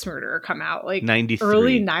an Axe Murderer come out? Like 93.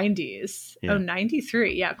 Early 90s. Yeah. Oh,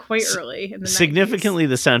 93. Yeah, quite early in the 90s. Significantly,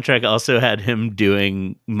 the soundtrack also had him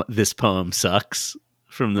doing This Poem Sucks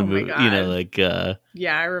from the movie. You know, like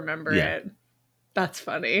yeah, I remember it. That's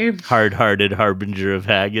funny. Hard-Hearted Harbinger of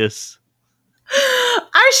Haggis.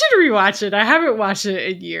 I should rewatch it. I haven't watched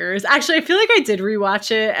it in years. Actually, I feel like I did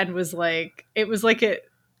rewatch it and was like it was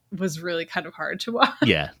really kind of hard to watch.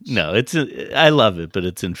 Yeah, no, I love it, but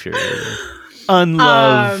it's infuriating.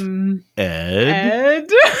 Unlove Ed.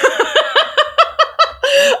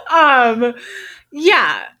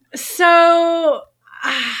 Yeah. So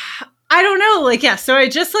I don't know. Like, yeah. So I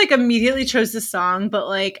just like immediately chose the song, but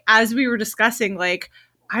like as we were discussing, like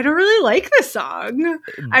I don't really like this song.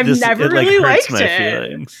 I've never it, like, really hurts liked my it.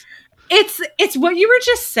 feelings. It's what you were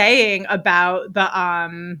just saying about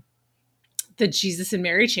the Jesus and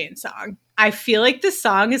Mary Chain song. I feel like this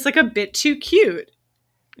song is like a bit too cute.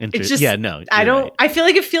 It's just, yeah, no, I you're don't, right. I feel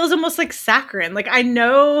like it feels almost like saccharine. Like I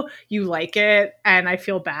know you like it and I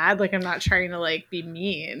feel bad. Like I'm not trying to like be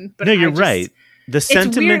mean, but No, you're I just- right. The It's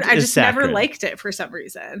sentiment weird. I is just never saccharine. liked it for some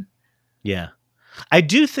reason. Yeah. I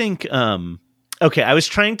do think okay, I was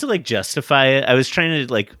trying to like justify it. I was trying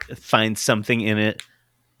to like find something in it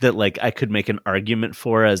that like I could make an argument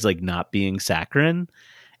for as like not being saccharine.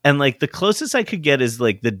 And like the closest I could get is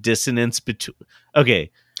like the dissonance between okay,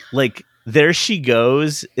 like There She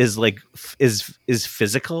Goes is like is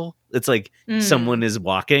physical. It's like someone is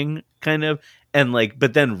walking kind of, and like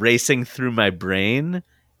but then Racing Through My Brain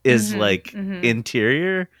is like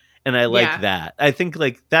interior, and I like Yeah. that. I think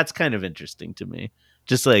like that's kind of interesting to me.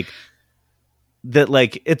 Just like that,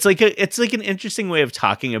 like it's like an interesting way of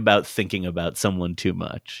talking about thinking about someone too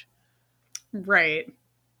much. Right.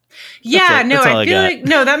 Yeah, no, that's all I I feel got. like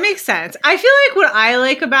no, that makes sense. I feel like what I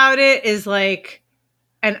like about it is like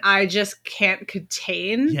and I just can't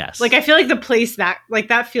contain. Yes. Like I feel like the place that like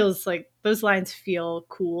that feels like those lines feel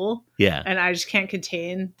cool. Yeah. And I just can't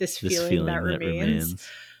contain this feeling that remains. remains.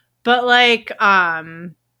 But like I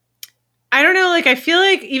don't know, like I feel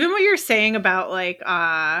like even what you're saying about like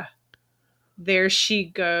there she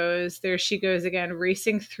goes again,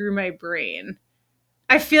 racing through my brain.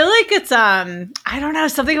 I feel like it's I don't know,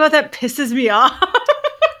 something about that pisses me off.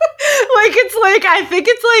 Like it's like I think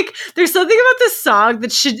it's like there's something about this song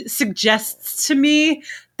that suggests to me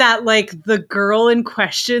that like the girl in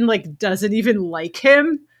question like doesn't even like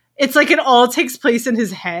him. It's like it all takes place in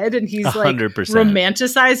his head and he's like 100%.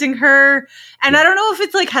 romanticizing her. And I don't know if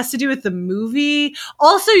it's like has to do with the movie.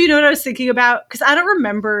 Also, you know what I was thinking about? Because I don't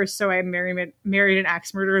remember So I Married an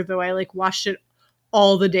Axe Murderer, though I like watched it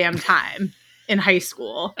all the damn time in high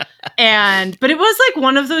school. But it was like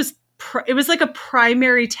one of those it was like a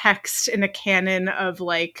primary text in a canon of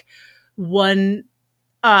like one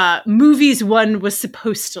movies one was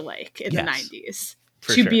supposed to like in the 90s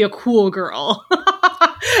to be a cool girl.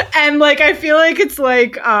 And like I feel like it's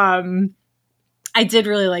like I did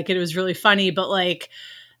really like it. It was really funny, but like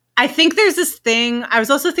I think there's this thing. I was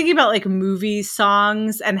also thinking about like movie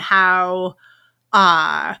songs and how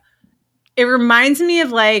it reminds me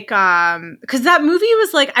of like because that movie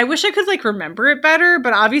was like I wish I could like remember it better,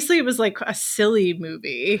 but obviously it was like a silly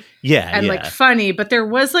movie. Yeah. And like funny, but there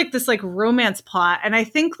was like this like romance plot. And I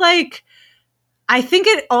think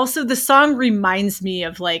it also the song reminds me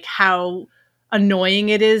of like how annoying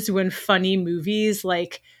it is when funny movies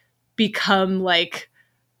like become like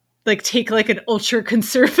take like an ultra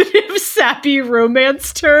conservative sappy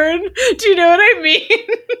romance turn. Do you know what I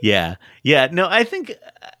mean? Yeah. No, I think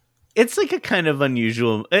it's like a kind of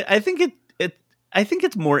unusual. I think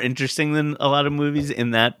it's more interesting than a lot of movies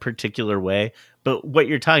in that particular way. But what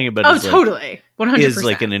you're talking about is totally 100% is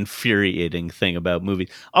like an infuriating thing about movies.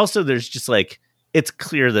 Also, there's just like it's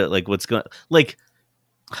clear that like what's going like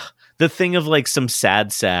the thing of like some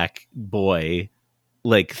sad sack boy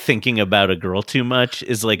like thinking about a girl too much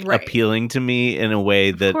is like appealing to me in a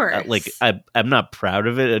way that like I'm not proud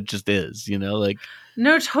of it. It just is, you know, like.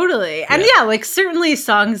 No, totally. And yeah, like certainly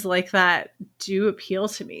songs like that do appeal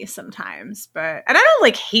to me sometimes, and I don't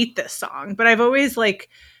like hate this song, but I've always like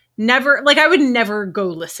never, like I would never go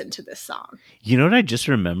listen to this song. You know what I just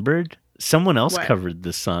remembered? Someone else covered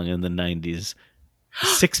this song in the 90s.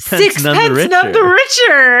 Sixpence None the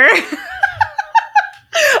Richer.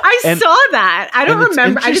 I saw that. I don't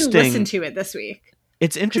remember. I didn't listen to it this week.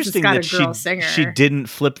 It's interesting that she didn't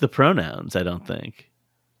flip the pronouns, I don't think.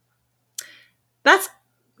 That's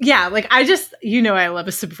like I just I love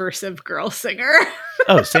a subversive girl singer.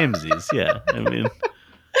 Oh, samesies, yeah. I mean,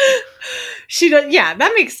 she does. Yeah,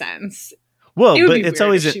 that makes sense. Well, but it's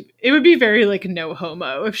always it would be very like no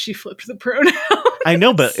homo if she flipped the pronouns. I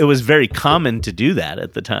know, but it was very common to do that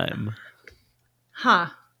at the time. Huh?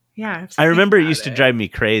 Yeah, I remember it used to drive me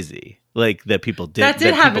crazy. Like that people did. That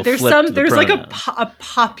did happen. There's like a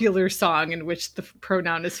popular song in which the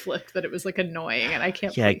pronoun is flipped that it was like annoying, and I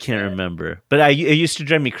can't. Yeah, I can't remember. But it used to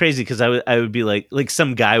drive me crazy because I would be like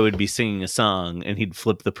some guy would be singing a song and he'd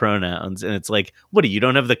flip the pronouns, and it's like, what? You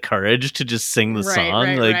don't have the courage to just sing the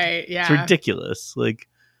song? Right. Yeah, it's ridiculous. Like,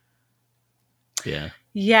 yeah.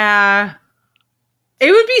 Yeah.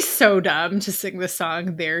 It would be so dumb to sing the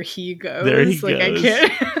song "There He Goes." There he goes. I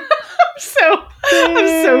can't. So I'm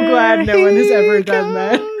so glad no one has ever He done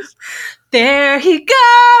that. goes. There he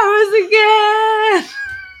goes again.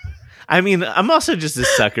 I mean, I'm also just a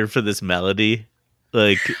sucker for this melody.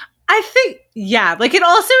 Like, I think, yeah, like it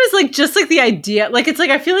also is like just like the idea, like it's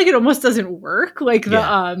like I feel like it almost doesn't work, like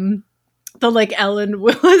the like Ellen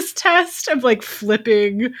Willis test of like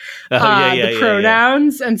flipping the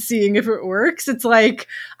pronouns and seeing if it works. It's like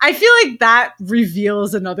I feel like that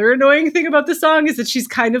reveals another annoying thing about the song is that she's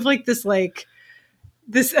kind of like this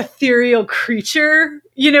ethereal creature,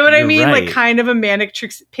 you know what I You're mean? right. Like kind of a manic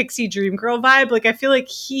pixie dream girl vibe. Like I feel like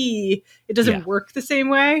it doesn't work the same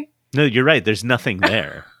way. No, you're right. There's nothing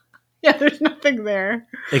there. Yeah, there's nothing there.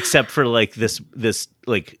 Except for like this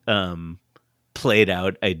like played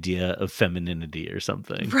out idea of femininity or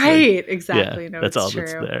something. Right, Like, exactly. yeah, No, that's it's all true.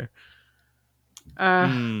 that's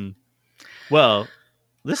there. Well,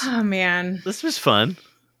 Oh man. this was fun.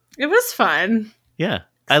 It was fun. Yeah.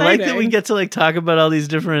 I like that we Exciting. get to like talk about all these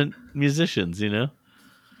different musicians, you know?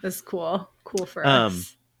 That's cool. Cool for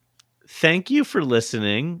us. Thank you for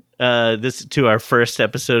listening this to our first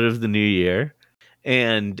episode of the new year.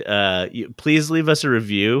 And please leave us a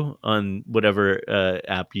review on whatever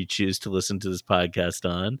app you choose to listen to this podcast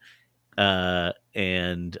on.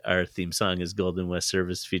 And our theme song is Golden West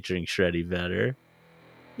Service featuring Shreddy Vetter.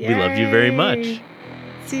 We love you very much.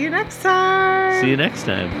 See you next time. See you next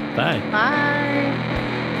time. Bye.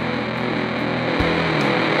 Bye.